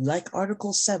certainly, like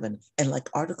Article 7 and like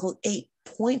Article 8,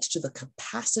 points to the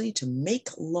capacity to make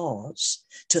laws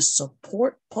to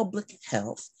support public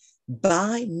health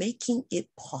by making it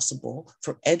possible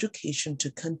for education to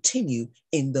continue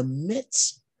in the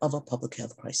midst of a public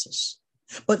health crisis.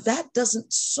 But that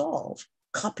doesn't solve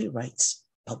copyright's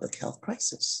public health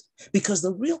crisis, because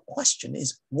the real question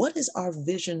is, what is our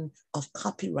vision of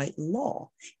copyright law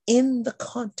in the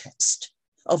context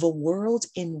of a world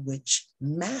in which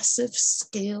massive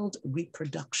scaled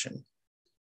reproduction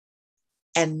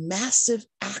and massive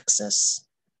access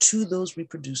to those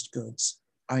reproduced goods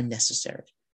are necessary.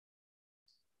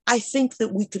 I think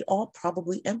that we could all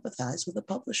probably empathize with the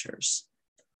publishers,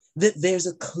 that there's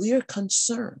a clear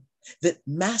concern that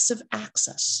massive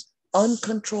access,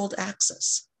 uncontrolled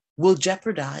access, will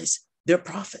jeopardize their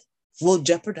profit, will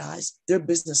jeopardize their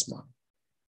business model.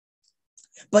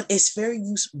 But is fair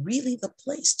use really the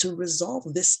place to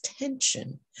resolve this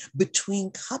tension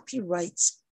between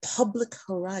copyright's public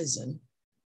horizon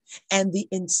and the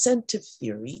incentive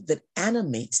theory that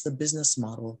animates the business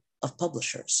model of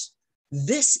publishers?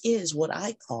 This is what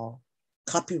I call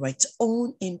copyright's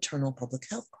own internal public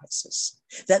health crisis,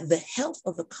 that the health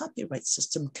of the copyright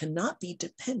system cannot be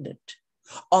dependent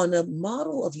on a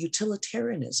model of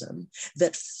utilitarianism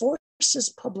that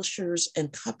forces publishers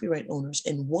and copyright owners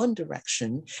in one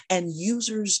direction and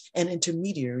users and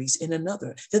intermediaries in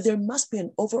another, that there must be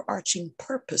an overarching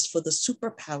purpose for the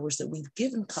superpowers that we've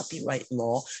given copyright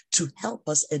law to help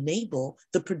us enable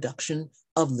the production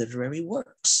of literary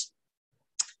works.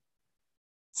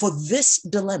 For this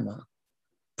dilemma,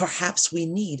 perhaps we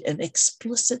need an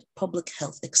explicit public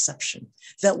health exception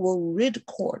that will rid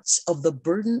courts of the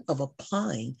burden of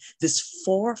applying this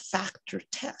four-factor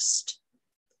test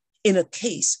in a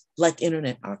case like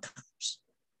Internet Archives.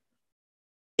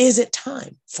 Is it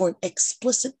time for an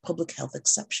explicit public health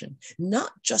exception,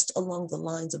 not just along the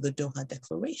lines of the Doha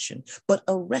Declaration, but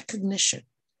a recognition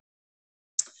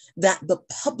that the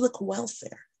public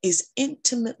welfare is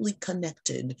intimately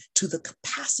connected to the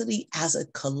capacity as a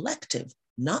collective,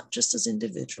 not just as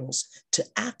individuals, to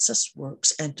access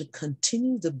works and to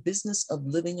continue the business of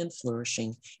living and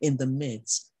flourishing in the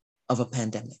midst of a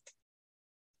pandemic?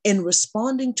 In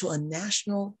responding to a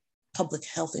national public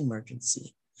health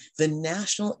emergency, the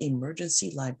National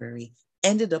Emergency Library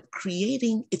ended up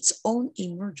creating its own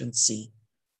emergency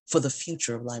for the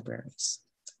future of libraries.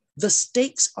 The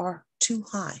stakes are too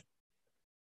high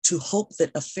to hope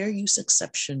that a fair use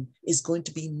exception is going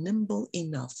to be nimble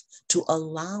enough to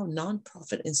allow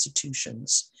nonprofit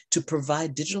institutions to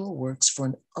provide digital works for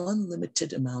an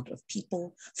unlimited amount of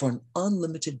people, for an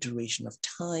unlimited duration of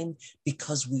time,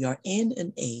 because we are in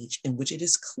an age in which it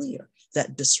is clear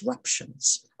that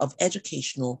disruptions of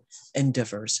educational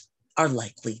endeavors are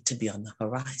likely to be on the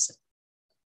horizon.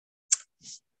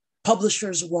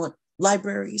 Publishers want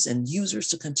libraries and users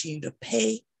to continue to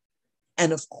pay.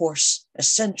 And of course,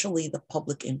 essentially the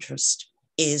public interest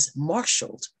is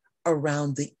marshaled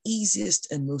around the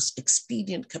easiest and most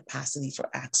expedient capacity for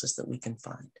access that we can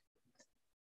find.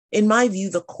 In my view,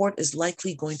 the court is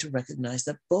likely going to recognize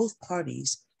that both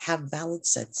parties have valid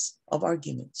sets of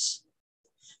arguments.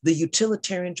 The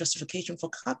utilitarian justification for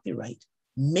copyright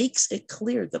makes it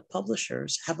clear that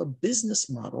publishers have a business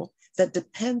model that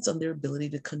depends on their ability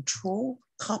to control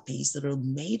copies that are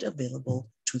made available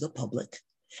to the public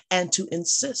and to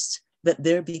insist that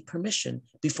there be permission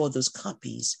before those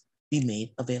copies be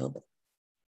made available.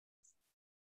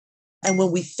 And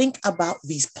when we think about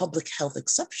these public health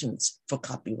exceptions for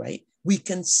copyright, we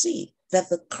can see that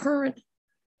the current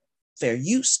fair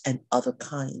use and other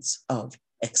kinds of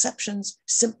exceptions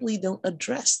simply don't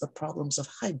address the problems of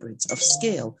hybrids, of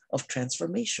scale, of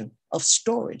transformation, of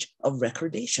storage, of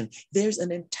recordation. There's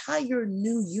an entire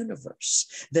new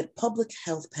universe that public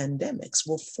health pandemics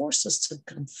will force us to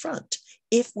confront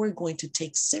if we're going to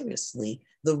take seriously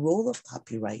the role of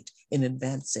copyright in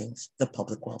advancing the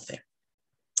public welfare.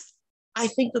 I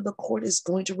think that the court is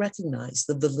going to recognize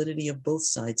the validity of both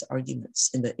sides' arguments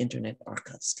in the Internet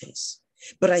Archives case.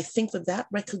 But I think that that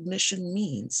recognition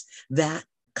means that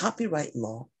copyright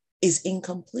law is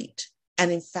incomplete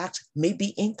and in fact may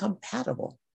be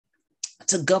incompatible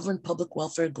to govern public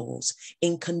welfare goals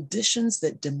in conditions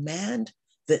that demand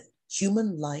that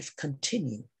human life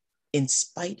continue in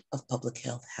spite of public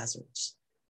health hazards.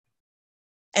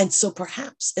 And so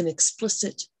perhaps an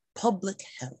explicit public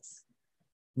health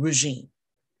regime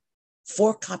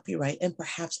for copyright and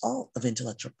perhaps all of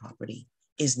intellectual property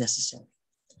is necessary.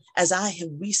 As I have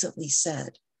recently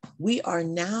said, we are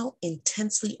now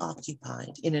intensely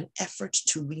occupied in an effort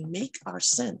to remake our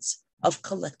sense of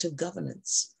collective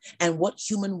governance and what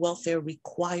human welfare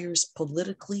requires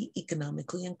politically,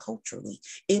 economically, and culturally.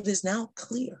 It is now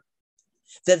clear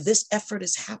that this effort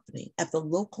is happening at the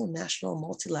local,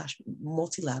 national,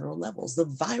 multilateral levels. The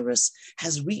virus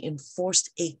has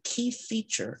reinforced a key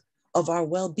feature of our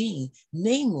well-being,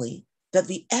 namely that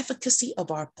the efficacy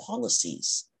of our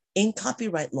policies in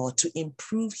copyright law to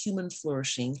improve human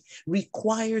flourishing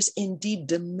requires, indeed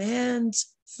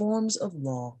demands, forms of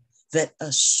law that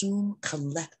assume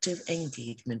collective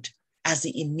engagement as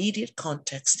the immediate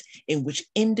context in which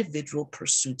individual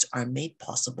pursuits are made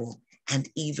possible and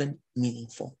even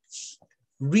meaningful.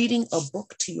 Reading a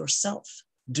book to yourself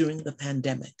during the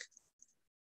pandemic,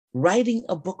 writing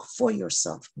a book for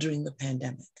yourself during the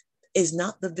pandemic is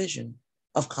not the vision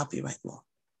of copyright law.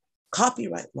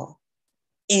 Copyright law,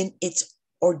 in its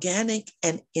organic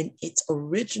and in its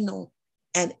original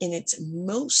and in its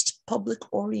most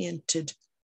public-oriented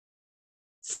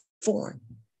form,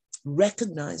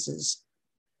 recognizes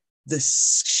the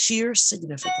sheer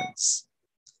significance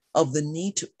of the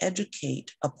need to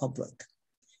educate a public,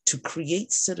 to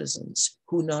create citizens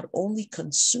who not only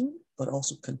consume, but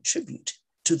also contribute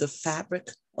to the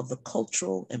fabric of the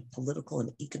cultural and political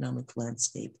and economic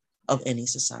landscape of any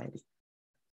society.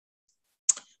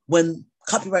 When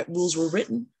copyright rules were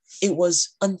written, it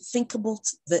was unthinkable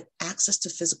that access to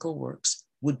physical works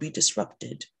would be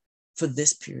disrupted for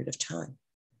this period of time.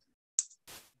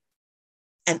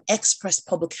 An express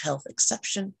public health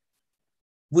exception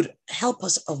would help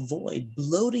us avoid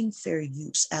bloating fair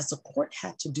use, as the court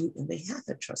had to do in the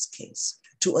Hatha Trust case,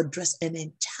 to address an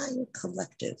entire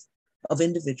collective of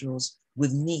individuals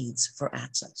with needs for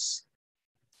access.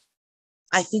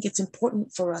 I think it's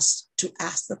important for us to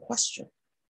ask the question,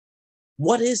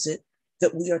 what is it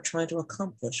that we are trying to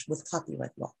accomplish with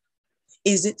copyright law?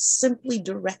 Is it simply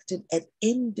directed at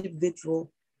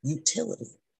individual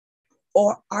utility?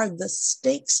 Or are the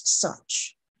stakes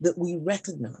such that we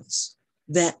recognize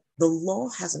that the law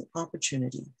has an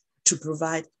opportunity to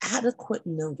provide adequate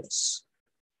notice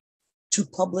to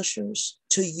publishers,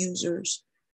 to users,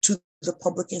 to the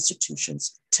public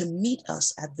institutions to meet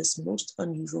us at this most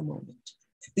unusual moment?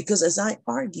 Because as I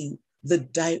argue,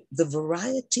 the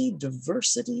variety,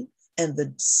 diversity, and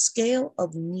the scale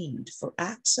of need for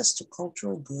access to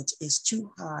cultural goods is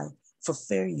too high for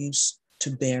fair use to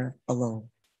bear alone.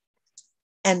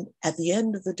 And at the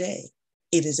end of the day,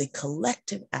 it is a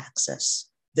collective access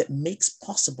that makes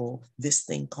possible this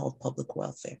thing called public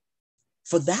welfare.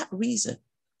 For that reason,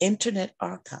 Internet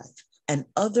Archive and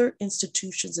other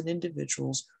institutions and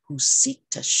individuals who seek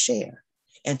to share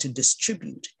and to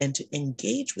distribute and to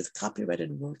engage with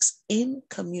copyrighted works in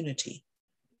community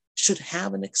should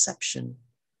have an exception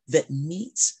that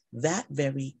meets that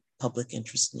very public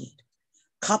interest need.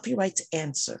 Copyright's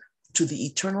answer to the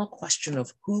eternal question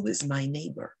of who is my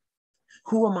neighbor?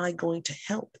 Who am I going to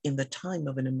help in the time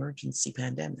of an emergency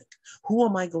pandemic? Who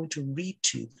am I going to read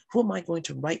to? Who am I going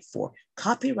to write for?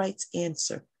 Copyright's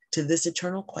answer to this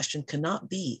eternal question cannot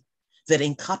be that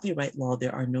in copyright law,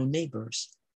 there are no neighbors,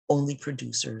 only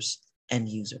producers and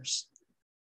users.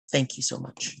 Thank you so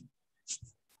much.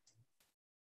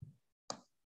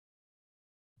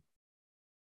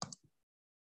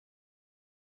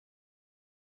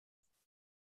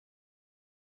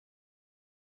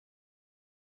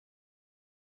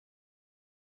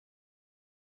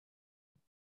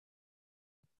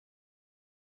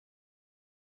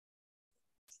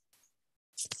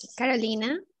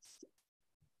 Carolina,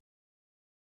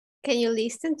 can you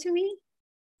listen to me?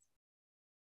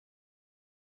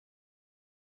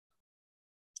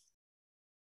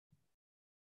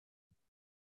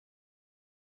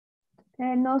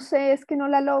 No sé, es que no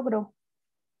la logro.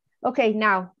 Ok,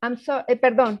 now,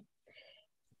 perdón.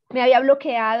 Me había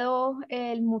bloqueado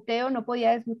el muteo, no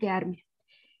podía desmutearme.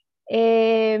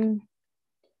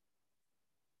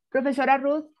 Profesora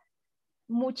Ruth,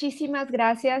 muchísimas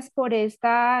gracias por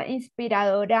esta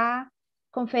inspiradora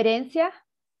conferencia.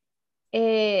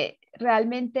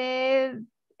 Realmente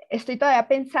estoy todavía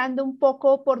pensando un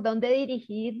poco por dónde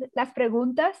dirigir las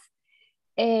preguntas,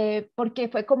 porque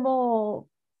fue como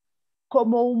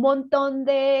un montón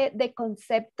de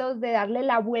conceptos, de darle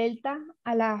la vuelta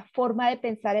a la forma de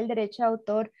pensar el derecho de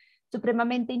autor,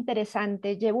 supremamente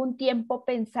interesante. Llevo un tiempo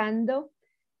pensando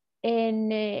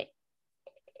en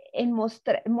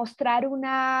mostrar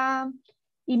una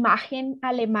imagen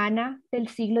alemana del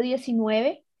siglo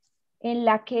XIX, en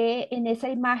la que en esa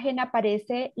imagen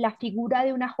aparece la figura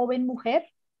de una joven mujer,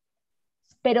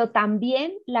 pero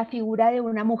también la figura de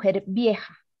una mujer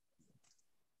vieja.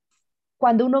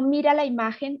 Cuando uno mira la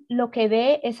imagen, lo que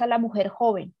ve es a la mujer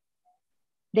joven.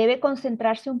 Debe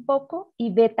concentrarse un poco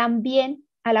y ve también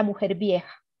a la mujer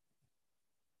vieja.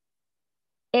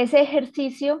 Ese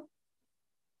ejercicio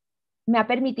me ha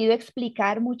permitido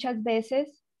explicar muchas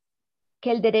veces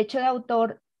que el derecho de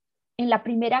autor en la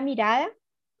primera mirada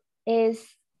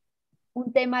es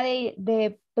un tema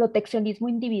de proteccionismo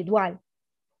individual,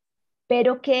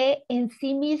 pero que en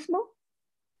sí mismo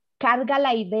carga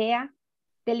la idea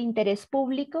del interés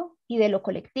público y de lo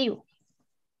colectivo.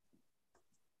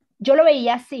 Yo lo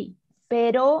veía así,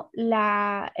 pero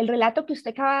el relato que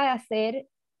usted acaba de hacer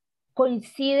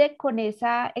coincide con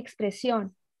esa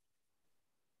expresión.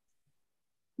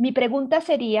 Mi pregunta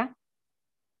sería,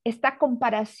 ¿esta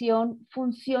comparación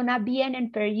funciona bien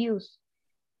en fair use,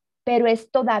 pero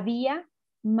es todavía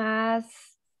más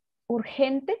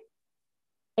urgente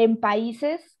en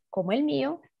países como el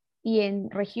mío y en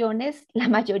regiones, la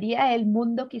mayoría del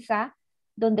mundo quizá,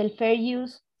 donde el fair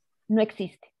use no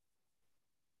existe?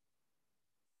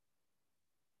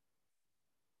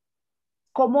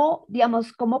 ¿Cómo,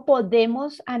 digamos, cómo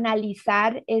podemos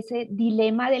analizar ese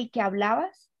dilema del que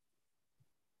hablabas?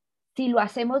 Si lo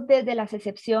hacemos desde las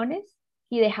excepciones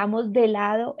y dejamos de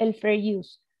lado el fair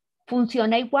use,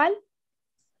 ¿funciona igual?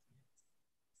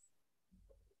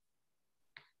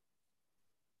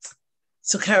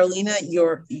 So Carolina,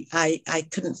 I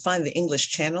couldn't find the English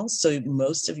channel, so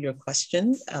most of your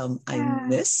question I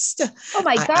missed. Oh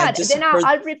my God, I just then heard...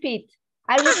 I'll repeat.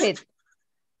 I'll repeat.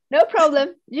 No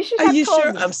problem. You should Are have you told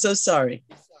sure? me. I'm so sorry.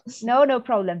 No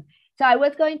problem. So I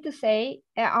was going to say,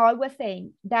 I was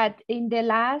saying that in the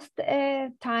last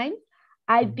time,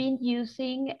 I've been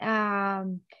using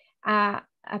an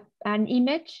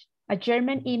image, a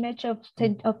German image of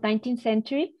 19th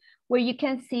century, where you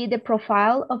can see the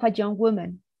profile of a young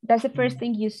woman. That's the first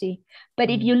thing you see. But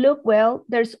if you look well,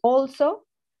 there's also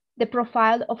the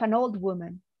profile of an old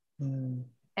woman.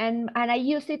 And I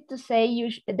use it to say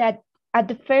that at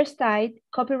the first sight,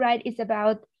 copyright is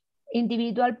about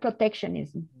individual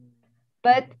protectionism.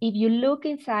 But if you look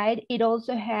inside, it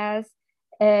also has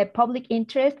public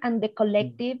interest and the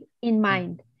collective in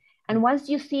mind. And once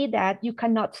you see that, you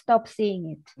cannot stop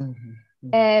seeing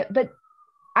it. But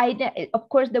of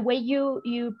course, the way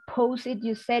you pose it,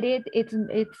 you said it, it's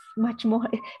much more,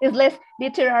 it's less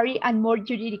literary and more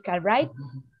juridical, right?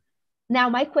 Now,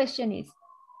 my question is,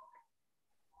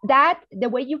 that the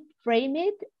way you frame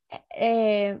it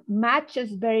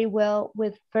matches very well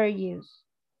with fair use.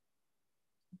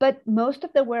 But most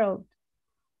of the world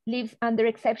lives under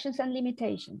exceptions and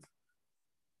limitations.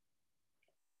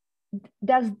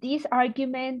 Does this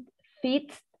argument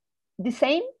fit the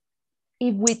same?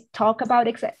 If we talk about,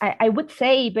 I would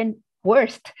say even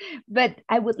worse, but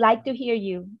I would like to hear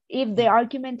you if the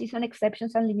argument is on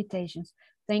exceptions and limitations.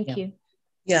 Thank you.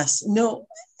 Yes, no,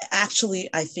 actually,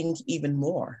 I think even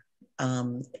more.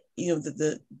 You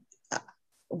know,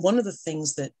 one of the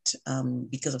things that,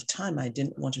 because of time, I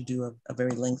didn't want to do a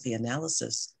very lengthy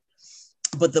analysis,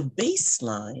 but the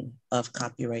baseline of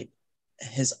copyright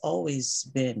has always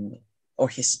been, or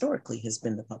historically has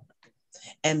been, the public.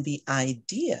 And the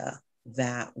idea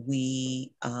that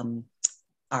we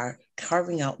are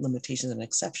carving out limitations and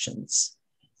exceptions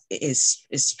is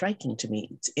striking to me.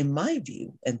 In my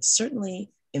view, and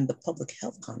certainly in the public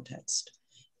health context,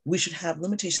 we should have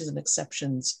limitations and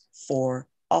exceptions for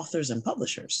authors and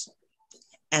publishers.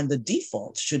 And the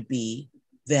default should be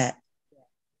that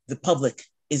the public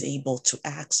is able to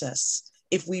access.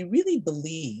 If we really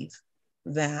believe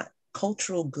that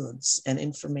cultural goods and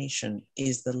information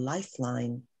is the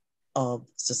lifeline of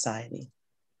society,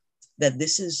 that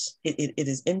this is, it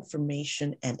is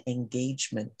information and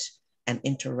engagement and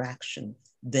interaction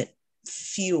that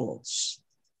fuels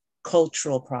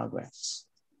cultural progress,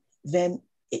 then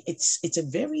it's a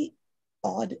very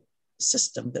odd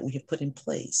system that we have put in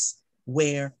place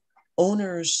where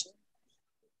owners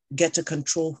get to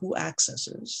control who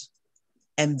accesses,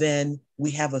 and then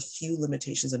we have a few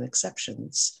limitations and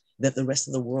exceptions that the rest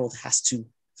of the world has to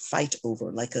fight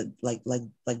over, like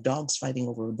dogs fighting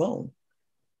over a bone.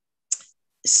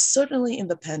 Certainly in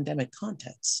the pandemic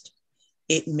context,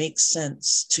 it makes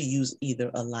sense to use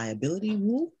either a liability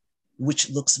rule, which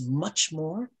looks much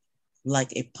more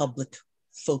like a public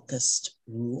focused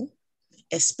rule,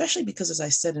 especially because, as I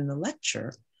said in the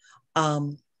lecture,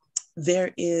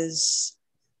 there is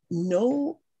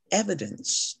no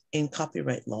evidence in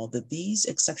copyright law that these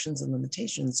exceptions and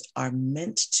limitations are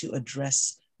meant to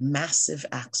address massive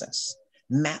access,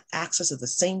 access at the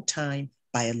same time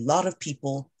by a lot of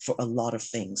people for a lot of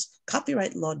things.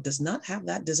 Copyright law does not have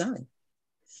that design.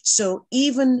 So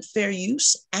even fair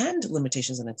use and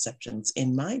limitations and exceptions,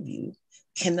 in my view,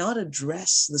 cannot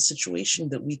address the situation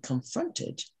that we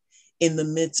confronted in the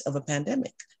midst of a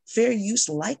pandemic. Fair use,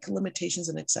 like limitations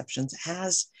and exceptions,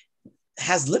 has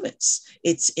limits.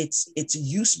 It's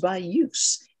use by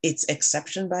use. It's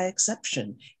exception by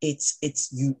exception. It's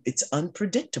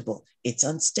unpredictable. It's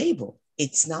unstable.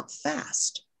 It's not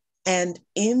fast. And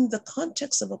in the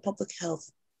context of a public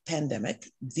health pandemic,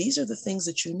 these are the things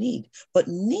that you need. But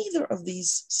neither of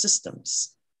these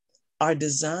systems are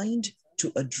designed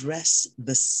to address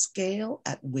the scale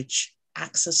at which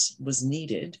access was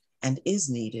needed and is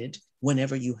needed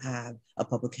whenever you have a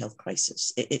public health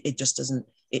crisis. It just doesn't,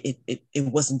 it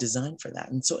wasn't designed for that.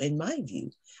 And so in my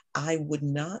view, I would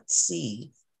not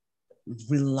see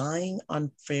relying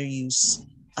on fair use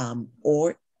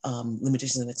or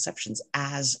limitations and exceptions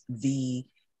as the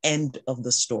end of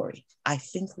the story. I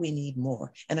think we need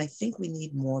more. And I think we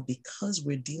need more because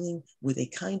we're dealing with a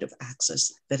kind of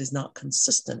access that is not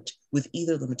consistent with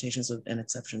either limitations and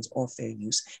exceptions or fair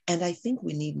use. And I think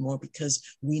we need more because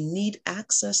we need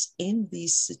access in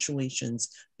these situations,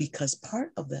 because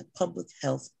part of that public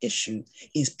health issue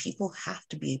is people have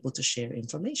to be able to share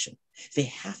information. They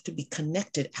have to be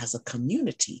connected as a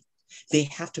community. They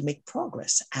have to make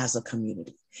progress as a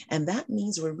community. And that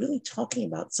means we're really talking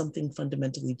about something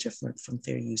fundamentally different from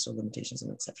fair use or limitations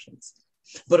and exceptions.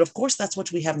 But of course, that's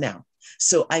what we have now.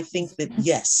 So I think that,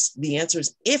 yes, the answer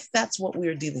is, if that's what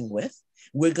we're dealing with,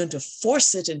 we're going to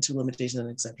force it into limitations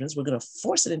and exceptions. We're going to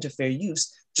force it into fair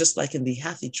use, just like in the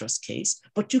Hathi Trust case.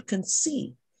 But you can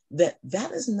see that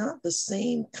that is not the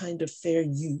same kind of fair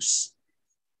use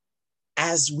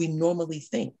as we normally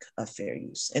think of fair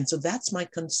use. And so that's my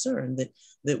concern,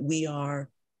 that we are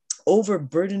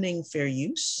overburdening fair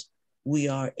use, we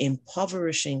are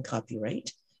impoverishing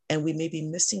copyright, and we may be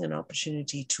missing an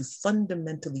opportunity to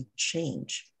fundamentally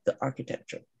change the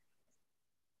architecture.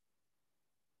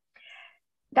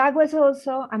 That was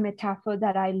also a metaphor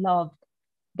that I loved,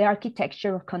 the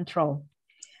architecture of control.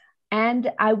 And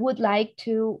I would like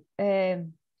to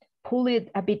pull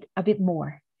it a bit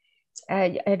more.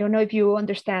 I don't know if you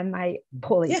understand my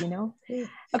pull it, you know? Yeah.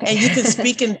 Okay. And you can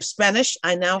speak in Spanish.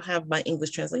 I now have my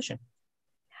English translation.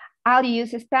 I'll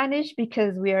use Spanish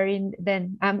because we are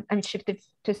I'm shifted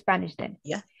to Spanish then.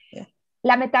 Yeah.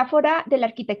 La metáfora de la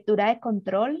arquitectura de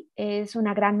control es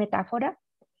una gran metáfora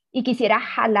y quisiera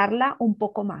jalarla un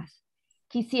poco más.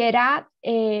 Quisiera,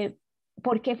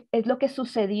 porque es lo que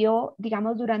sucedió,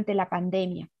 digamos, durante la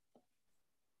pandemia.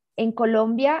 En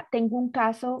Colombia tengo un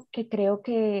caso que creo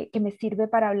que me sirve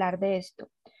para hablar de esto.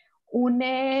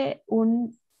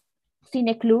 Un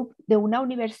cineclub de una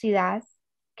universidad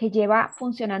que lleva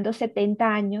funcionando 70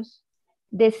 años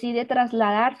decide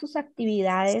trasladar sus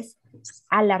actividades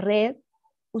a la red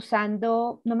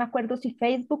usando, no me acuerdo si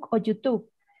Facebook o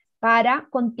YouTube, para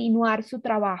continuar su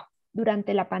trabajo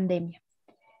durante la pandemia.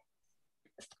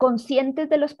 Conscientes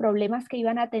de los problemas que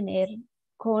iban a tener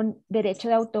con derecho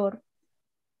de autor,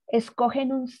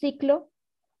 escogen un ciclo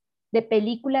de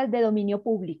películas de dominio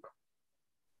público.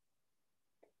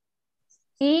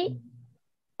 Y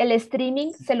el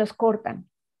streaming se los cortan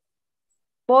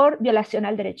por violación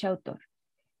al derecho de autor.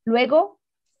 Luego,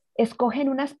 escogen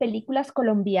unas películas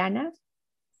colombianas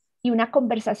y una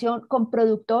conversación con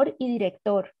productor y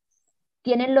director.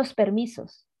 Tienen los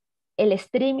permisos. El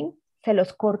streaming se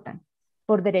los cortan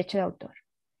por derecho de autor.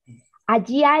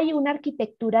 Allí hay una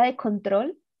arquitectura de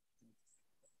control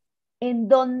en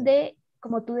donde,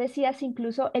 como tú decías,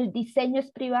 incluso el diseño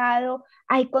es privado,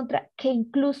 que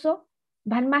incluso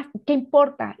van más, ¿qué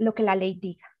importa lo que la ley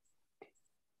diga?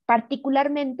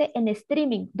 Particularmente en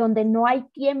streaming, donde no hay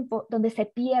tiempo, donde se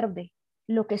pierde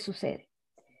lo que sucede.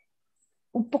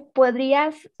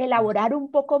 ¿Podrías elaborar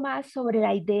un poco más sobre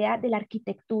la idea de la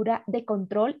arquitectura de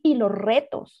control y los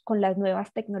retos con las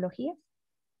nuevas tecnologías?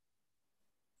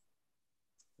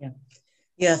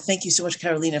 Yeah, thank you so much,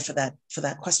 Carolina, for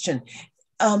that question.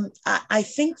 I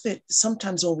think that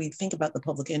sometimes when we think about the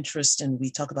public interest and we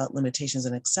talk about limitations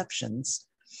and exceptions,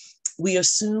 we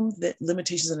assume that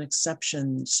limitations and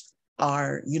exceptions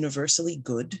are universally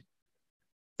good,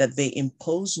 that they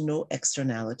impose no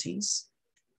externalities,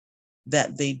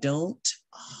 that they don't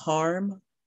harm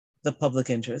the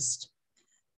public interest,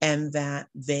 and that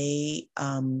they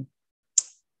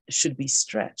should be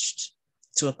stretched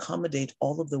to accommodate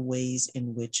all of the ways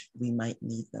in which we might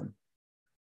need them.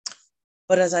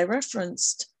 But as I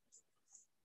referenced,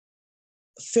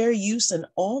 fair use and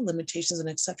all limitations and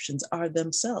exceptions are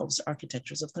themselves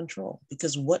architectures of control,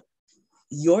 because what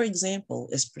your example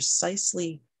is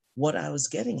precisely what I was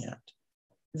getting at,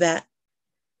 that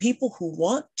people who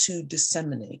want to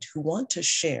disseminate, who want to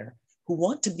share, who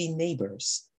want to be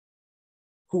neighbors,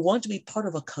 who want to be part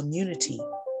of a community,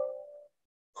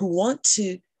 who want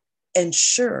to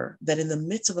ensure that in the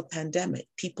midst of a pandemic,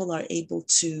 people are able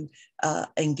to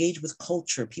engage with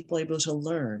culture, people are able to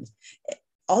learn.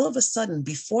 All of a sudden,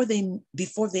 before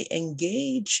they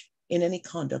engage in any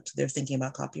conduct, they're thinking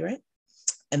about copyright,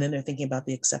 and then they're thinking about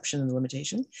the exception and the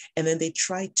limitation, and then they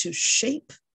try to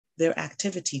shape their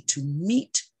activity to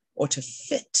meet or to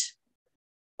fit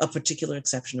a particular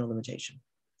exception or limitation.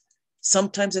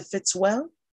 Sometimes it fits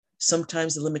well,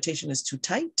 sometimes the limitation is too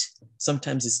tight,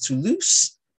 sometimes it's too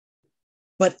loose,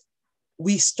 but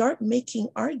we start making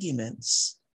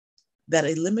arguments that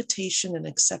a limitation and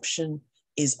exception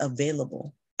is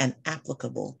available and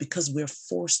applicable because we're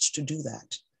forced to do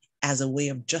that as a way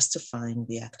of justifying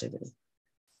the activity.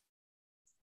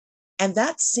 And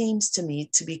that seems to me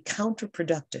to be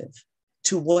counterproductive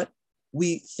to what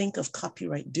we think of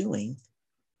copyright doing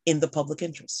in the public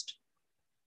interest.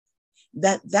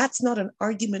 That's not an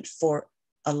argument for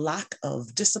a lack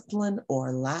of discipline or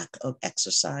a lack of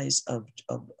exercise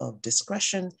of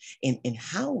discretion in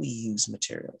how we use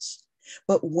materials.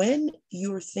 But when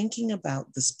you're thinking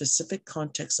about the specific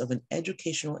context of an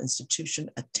educational institution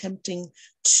attempting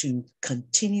to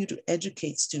continue to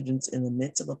educate students in the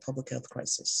midst of a public health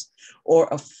crisis, or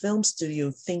a film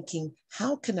studio thinking,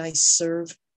 how can I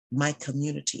serve my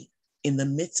community in the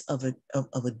midst of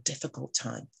a difficult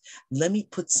time? Let me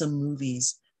put some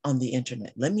movies on the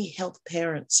internet. Let me help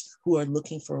parents who are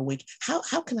looking for a way.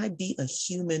 How can I be a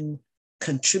human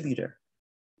contributor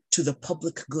to the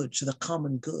public good, to the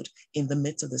common good in the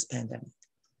midst of this pandemic?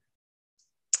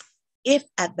 If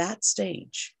at that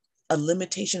stage, a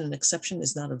limitation and exception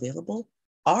is not available,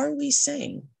 are we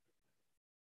saying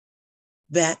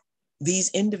that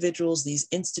these individuals, these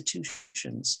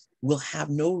institutions will have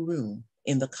no room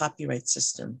in the copyright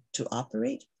system to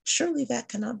operate? Surely that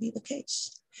cannot be the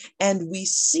case. And we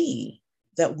see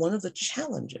that one of the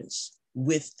challenges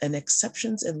with an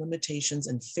exceptions and limitations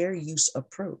and fair use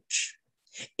approach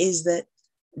is that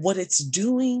what it's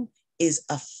doing is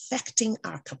affecting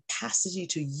our capacity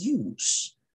to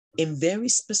use in very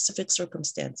specific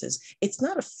circumstances. It's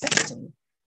not affecting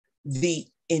the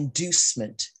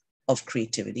inducement of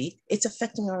creativity, it's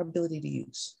affecting our ability to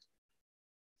use.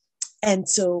 And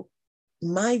so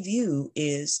my view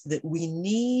is that we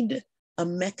need a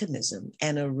mechanism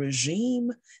and a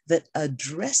regime that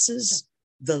addresses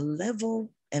the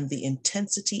level and the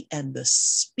intensity and the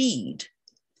speed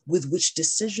with which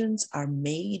decisions are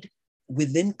made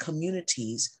within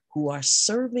communities who are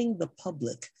serving the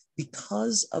public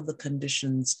because of the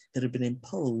conditions that have been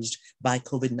imposed by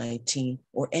COVID-19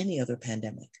 or any other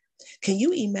pandemic. Can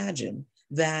you imagine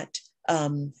that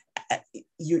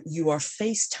you are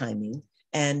FaceTiming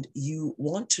and you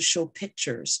want to show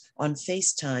pictures on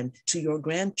FaceTime to your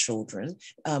grandchildren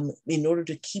in order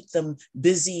to keep them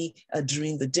busy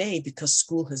during the day because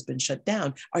school has been shut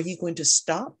down? Are you going to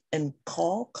stop and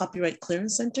call Copyright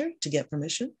Clearance Center to get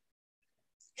permission?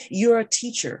 You're a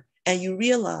teacher and you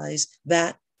realize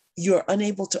that you're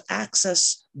unable to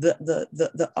access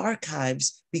the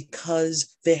archives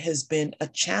because there has been a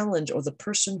challenge, or the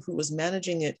person who was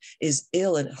managing it is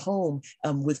ill and at home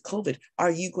with COVID. Are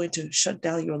you going to shut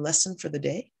down your lesson for the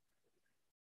day?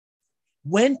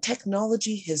 When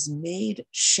technology has made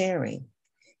sharing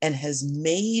and has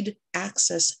made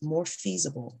access more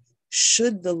feasible,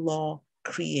 should the law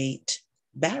create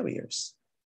barriers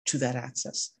to that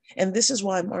access? And this is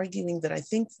why I'm arguing that I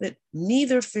think that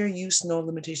neither fair use nor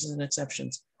limitations and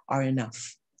exceptions are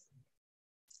enough.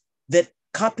 That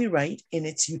copyright in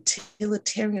its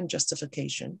utilitarian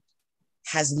justification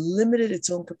has limited its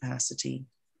own capacity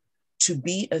to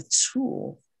be a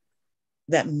tool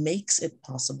that makes it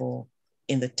possible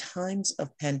in the times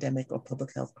of pandemic or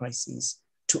public health crises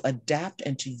to adapt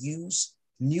and to use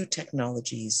new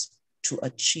technologies to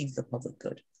achieve the public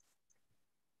good.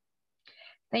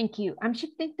 Thank you. I'm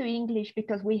shifting to English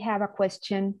because we have a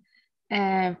question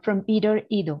from Peter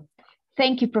Ido.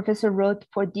 Thank you, Professor Ruth,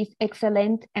 for this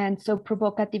excellent and so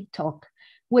provocative talk.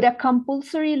 Would a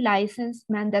compulsory license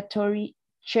mandatory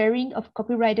sharing of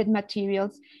copyrighted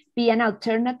materials be an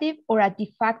alternative or a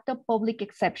de facto public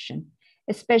exception,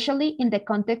 especially in the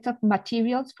context of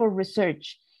materials for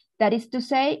research, that is to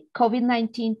say,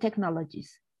 COVID-19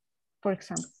 technologies, for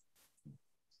example?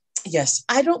 Yes,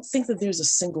 I don't think that there's a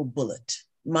single bullet.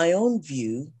 My own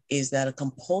view is that a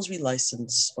compulsory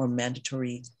license or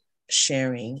mandatory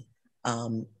sharing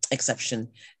exception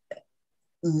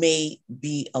may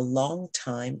be a long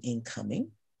time in coming.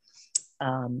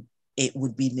 It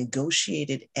would be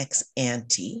negotiated ex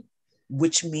ante,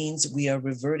 which means we are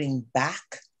reverting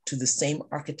back to the same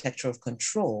architecture of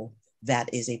control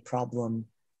that is a problem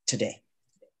today.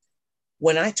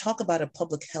 When I talk about a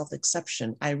public health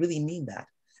exception, I really mean that.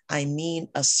 I mean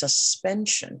a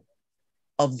suspension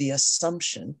of the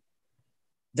assumption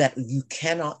that you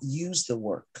cannot use the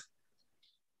work,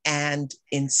 and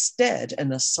instead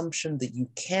an assumption that you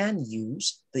can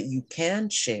use, that you can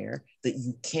share, that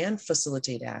you can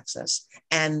facilitate access,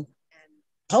 and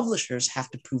publishers have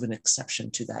to prove an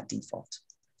exception to that default.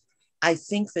 I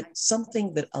think that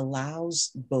something that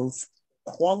allows both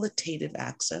qualitative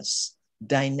access,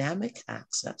 dynamic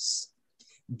access,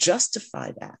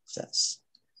 justified access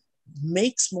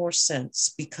makes more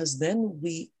sense, because then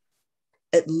we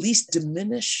at least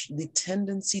diminish the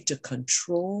tendency to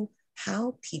control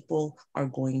how people are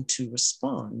going to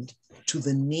respond to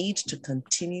the need to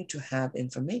continue to have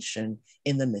information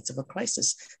in the midst of a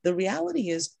crisis. The reality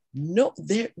is no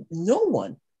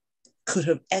one could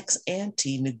have ex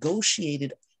ante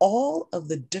negotiated all of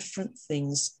the different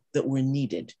things that were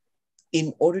needed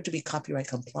in order to be copyright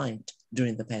compliant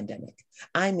during the pandemic.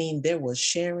 I mean, there was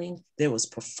sharing, there was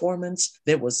performance,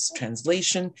 there was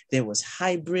translation, there was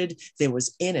hybrid, there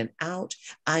was in and out.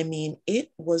 I mean,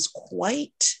 it was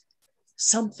quite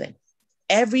something.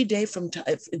 Every day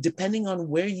depending on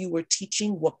where you were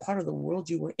teaching, what part of the world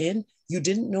you were in, you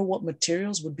didn't know what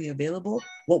materials would be available,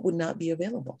 what would not be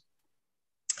available.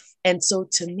 And so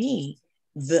to me,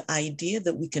 the idea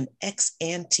that we can ex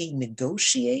ante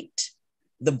negotiate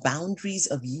the boundaries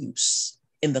of use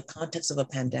in the context of a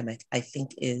pandemic, I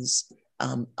think is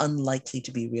unlikely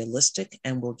to be realistic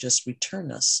and will just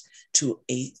return us to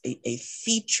a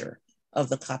feature of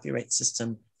the copyright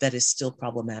system that is still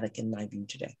problematic in my view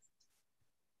today.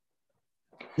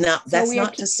 Now, that's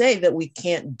not to say that we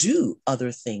can't do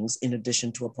other things in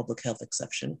addition to a public health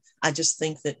exception. I just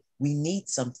think that we need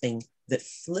something that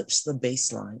flips the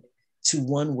baseline to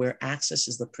one where access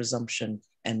is the presumption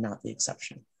and not the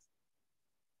exception.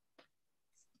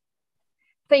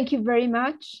 Thank you very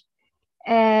much.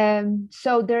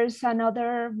 So there's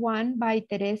another one by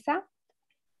Teresa.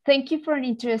 Thank you for an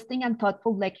interesting and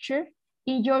thoughtful lecture.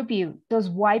 In your view, does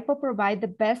WIPO provide the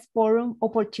best forum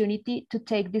opportunity to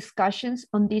take discussions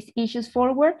on these issues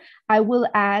forward? I will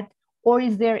add, or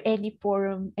is there any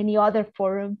forum, any other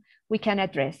forum we can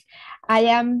address?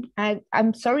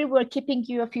 I'm sorry we're keeping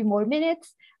you a few more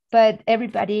minutes, but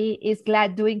everybody is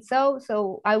glad doing so.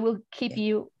 So I will keep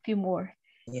you a few more.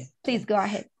 Yeah. Please go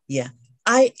ahead. Yeah,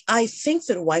 I think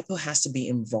that WIPO has to be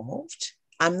involved.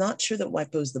 I'm not sure that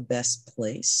WIPO is the best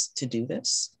place to do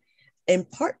this, in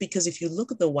part because if you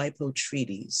look at the WIPO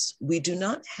treaties, we do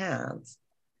not have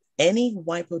any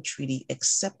WIPO treaty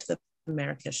except the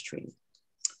Marrakesh Treaty,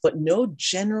 but no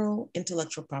general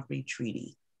intellectual property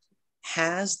treaty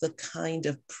has the kind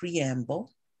of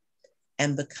preamble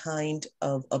and the kind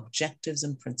of objectives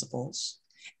and principles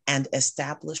and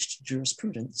established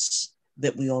jurisprudence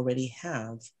that we already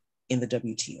have in the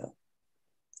WTO.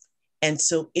 And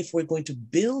so if we're going to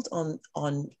build on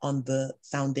the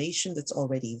foundation that's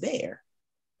already there,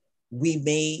 we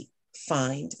may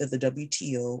find that the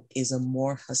WTO is a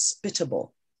more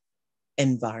hospitable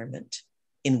environment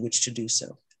in which to do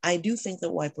so. I do think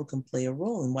that WIPO can play a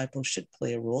role and WIPO should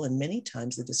play a role. And many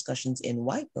times the discussions in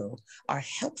WIPO are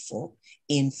helpful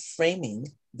in framing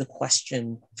the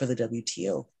question for the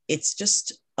WTO. It's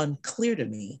just unclear to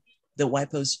me that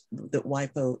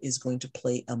WIPO is going to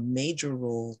play a major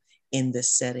role in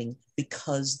this setting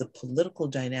because the political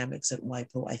dynamics at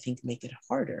WIPO, I think, make it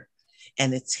harder.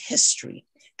 And its history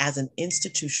as an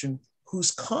institution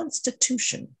whose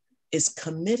constitution is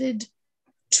committed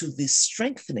to the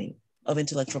strengthening of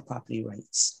intellectual property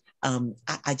rights.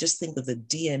 I just think that the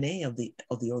DNA of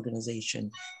the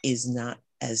organization is not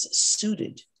as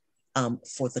suited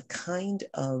for the kind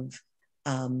of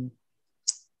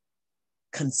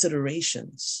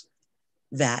considerations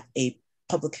that a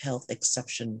public health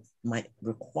exception might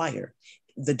require.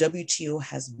 The WTO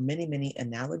has many, many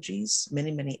analogies,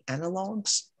 many, many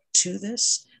analogs to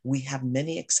this. We have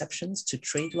many exceptions to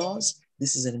trade laws.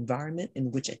 This is an environment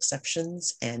in which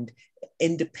exceptions and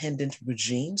independent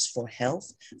regimes for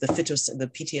health, the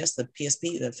PTS, the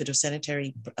PSP, the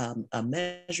phytosanitary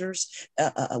measures,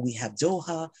 we have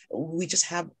Doha. We just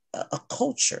have a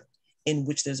culture in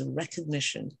which there's a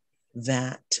recognition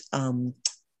that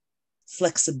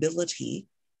flexibility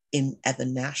at the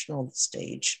national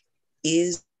stage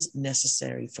is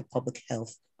necessary for public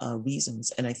health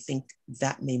reasons. And I think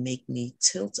that may make me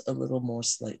tilt a little more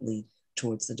slightly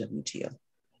towards the WTO.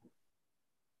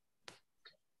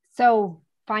 So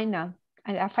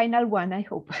a final one, I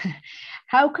hope.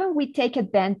 How can we take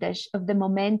advantage of the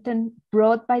momentum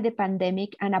brought by the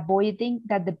pandemic and avoiding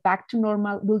that the back to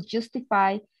normal will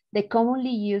justify the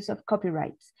commonly use of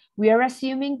copyrights? We are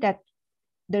assuming that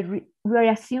the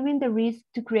risk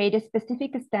to create a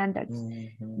specific standards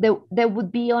that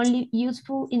would be only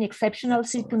useful in exceptional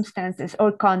circumstances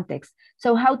or contexts.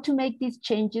 So how to make these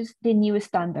changes the new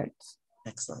standards?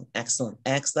 Excellent.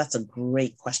 That's a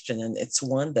great question. And it's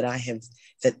one that I have,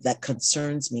 that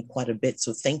concerns me quite a bit.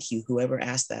 So thank you, whoever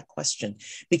asked that question,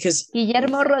 because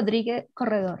Guillermo Rodríguez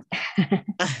Corredor.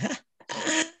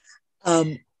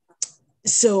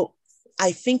 So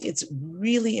I think it's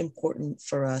really important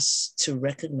for us to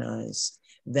recognize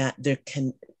that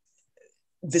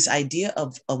this idea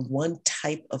of one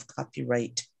type of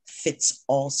copyright fits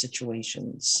all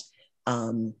situations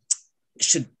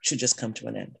should just come to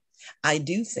an end. I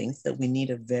do think that we need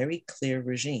a very clear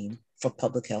regime for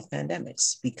public health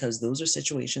pandemics, because those are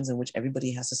situations in which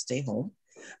everybody has to stay home.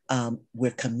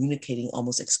 We're communicating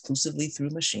almost exclusively through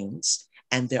machines,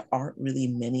 and there aren't really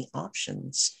many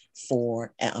options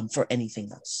for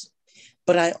anything else.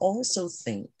 But I also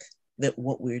think that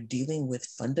what we're dealing with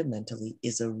fundamentally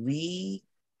is a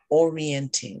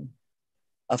reorienting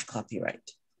of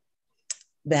copyright.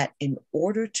 That in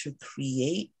order to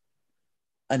create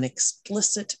an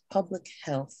explicit public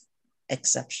health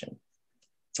exception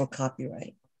for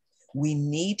copyright, we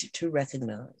need to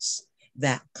recognize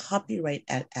that copyright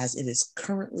as it is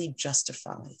currently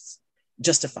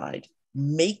justified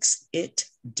makes it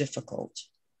difficult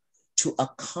to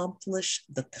accomplish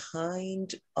the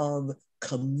kind of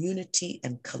community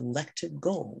and collective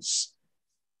goals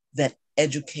that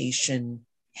education,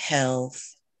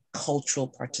 health, cultural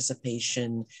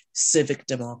participation, civic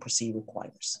democracy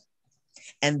requires.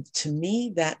 And to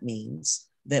me, that means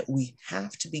that we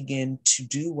have to begin to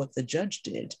do what the judge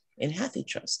did in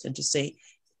HathiTrust, and to say,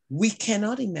 we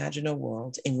cannot imagine a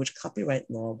world in which copyright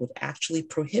law would actually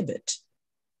prohibit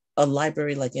a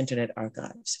library like Internet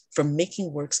Archives from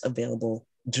making works available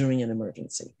during an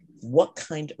emergency. What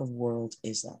kind of world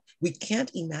is that? We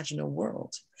can't imagine a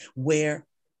world where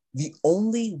the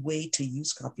only way to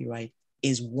use copyright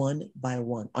is one by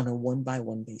one, on a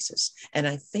one-by-one basis. And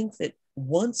I think that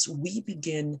once we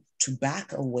begin to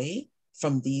back away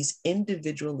from these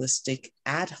individualistic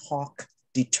ad hoc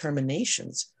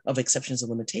determinations of exceptions and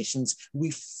limitations,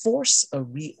 we force a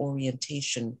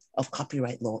reorientation of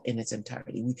copyright law in its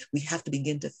entirety. We have to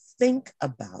begin to think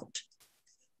about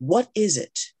what is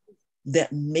it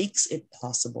that makes it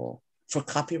possible for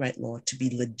copyright law to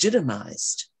be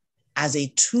legitimized as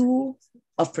a tool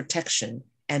of protection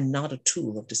and not a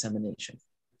tool of dissemination.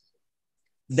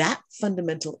 That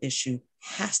fundamental issue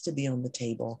has to be on the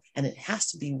table, and it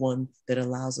has to be one that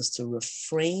allows us to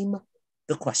reframe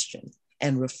the question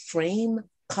and reframe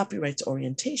copyright's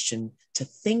orientation to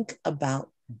think about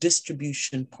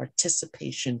distribution,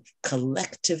 participation,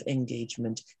 collective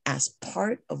engagement as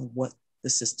part of what the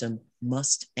system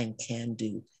must and can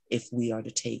do if we are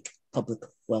to take public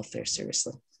welfare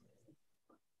seriously.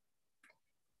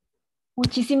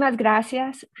 Muchísimas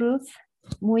gracias, Ruth.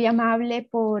 Muy amable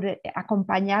por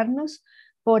acompañarnos,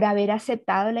 por haber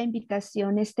aceptado la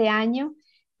invitación este año.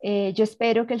 Yo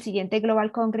espero que el siguiente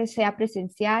Global Congress sea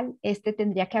presencial. Este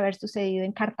tendría que haber sucedido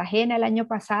en Cartagena el año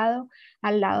pasado,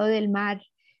 al lado del mar.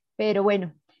 Pero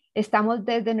bueno, estamos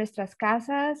desde nuestras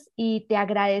casas y te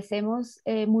agradecemos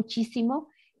muchísimo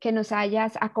que nos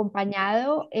hayas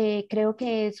acompañado. Creo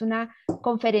que es una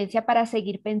conferencia para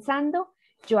seguir pensando.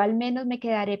 Yo al menos me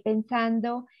quedaré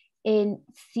pensando en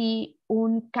si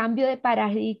un cambio de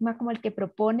paradigma como el que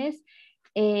propones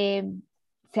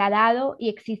se ha dado y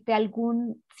existe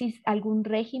algún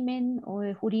régimen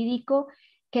jurídico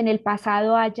que en el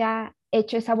pasado haya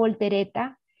hecho esa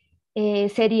voltereta.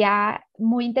 Sería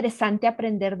muy interesante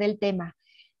aprender del tema.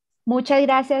 Muchas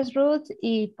gracias, Ruth,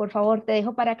 y por favor te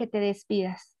dejo para que te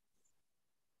despidas.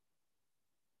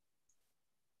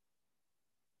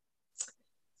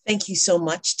 Thank you so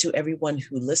much to everyone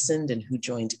who listened and who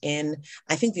joined in.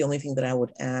 I think the only thing that I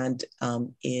would add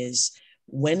is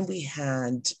when we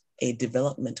had a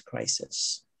development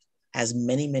crisis, as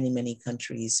many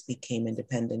countries became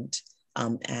independent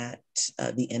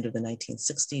at the end of the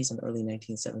 1960s and early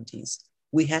 1970s,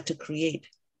 we had to create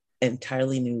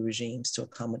entirely new regimes to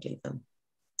accommodate them.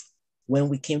 When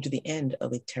we came to the end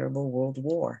of a terrible World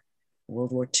War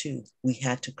II, we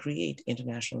had to create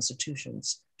international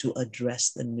institutions to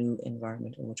address the new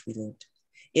environment in which we lived.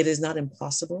 It is not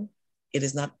impossible, it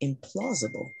is not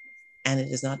implausible, and it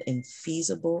is not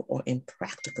infeasible or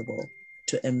impracticable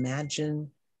to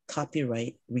imagine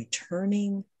copyright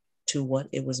returning to what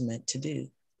it was meant to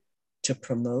do, to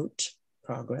promote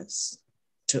progress,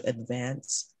 to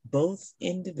advance both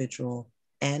individual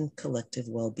and collective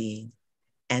well-being.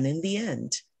 And in the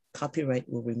end, copyright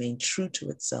will remain true to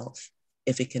itself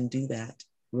if it can do that,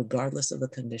 regardless of the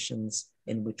conditions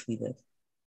in which we live.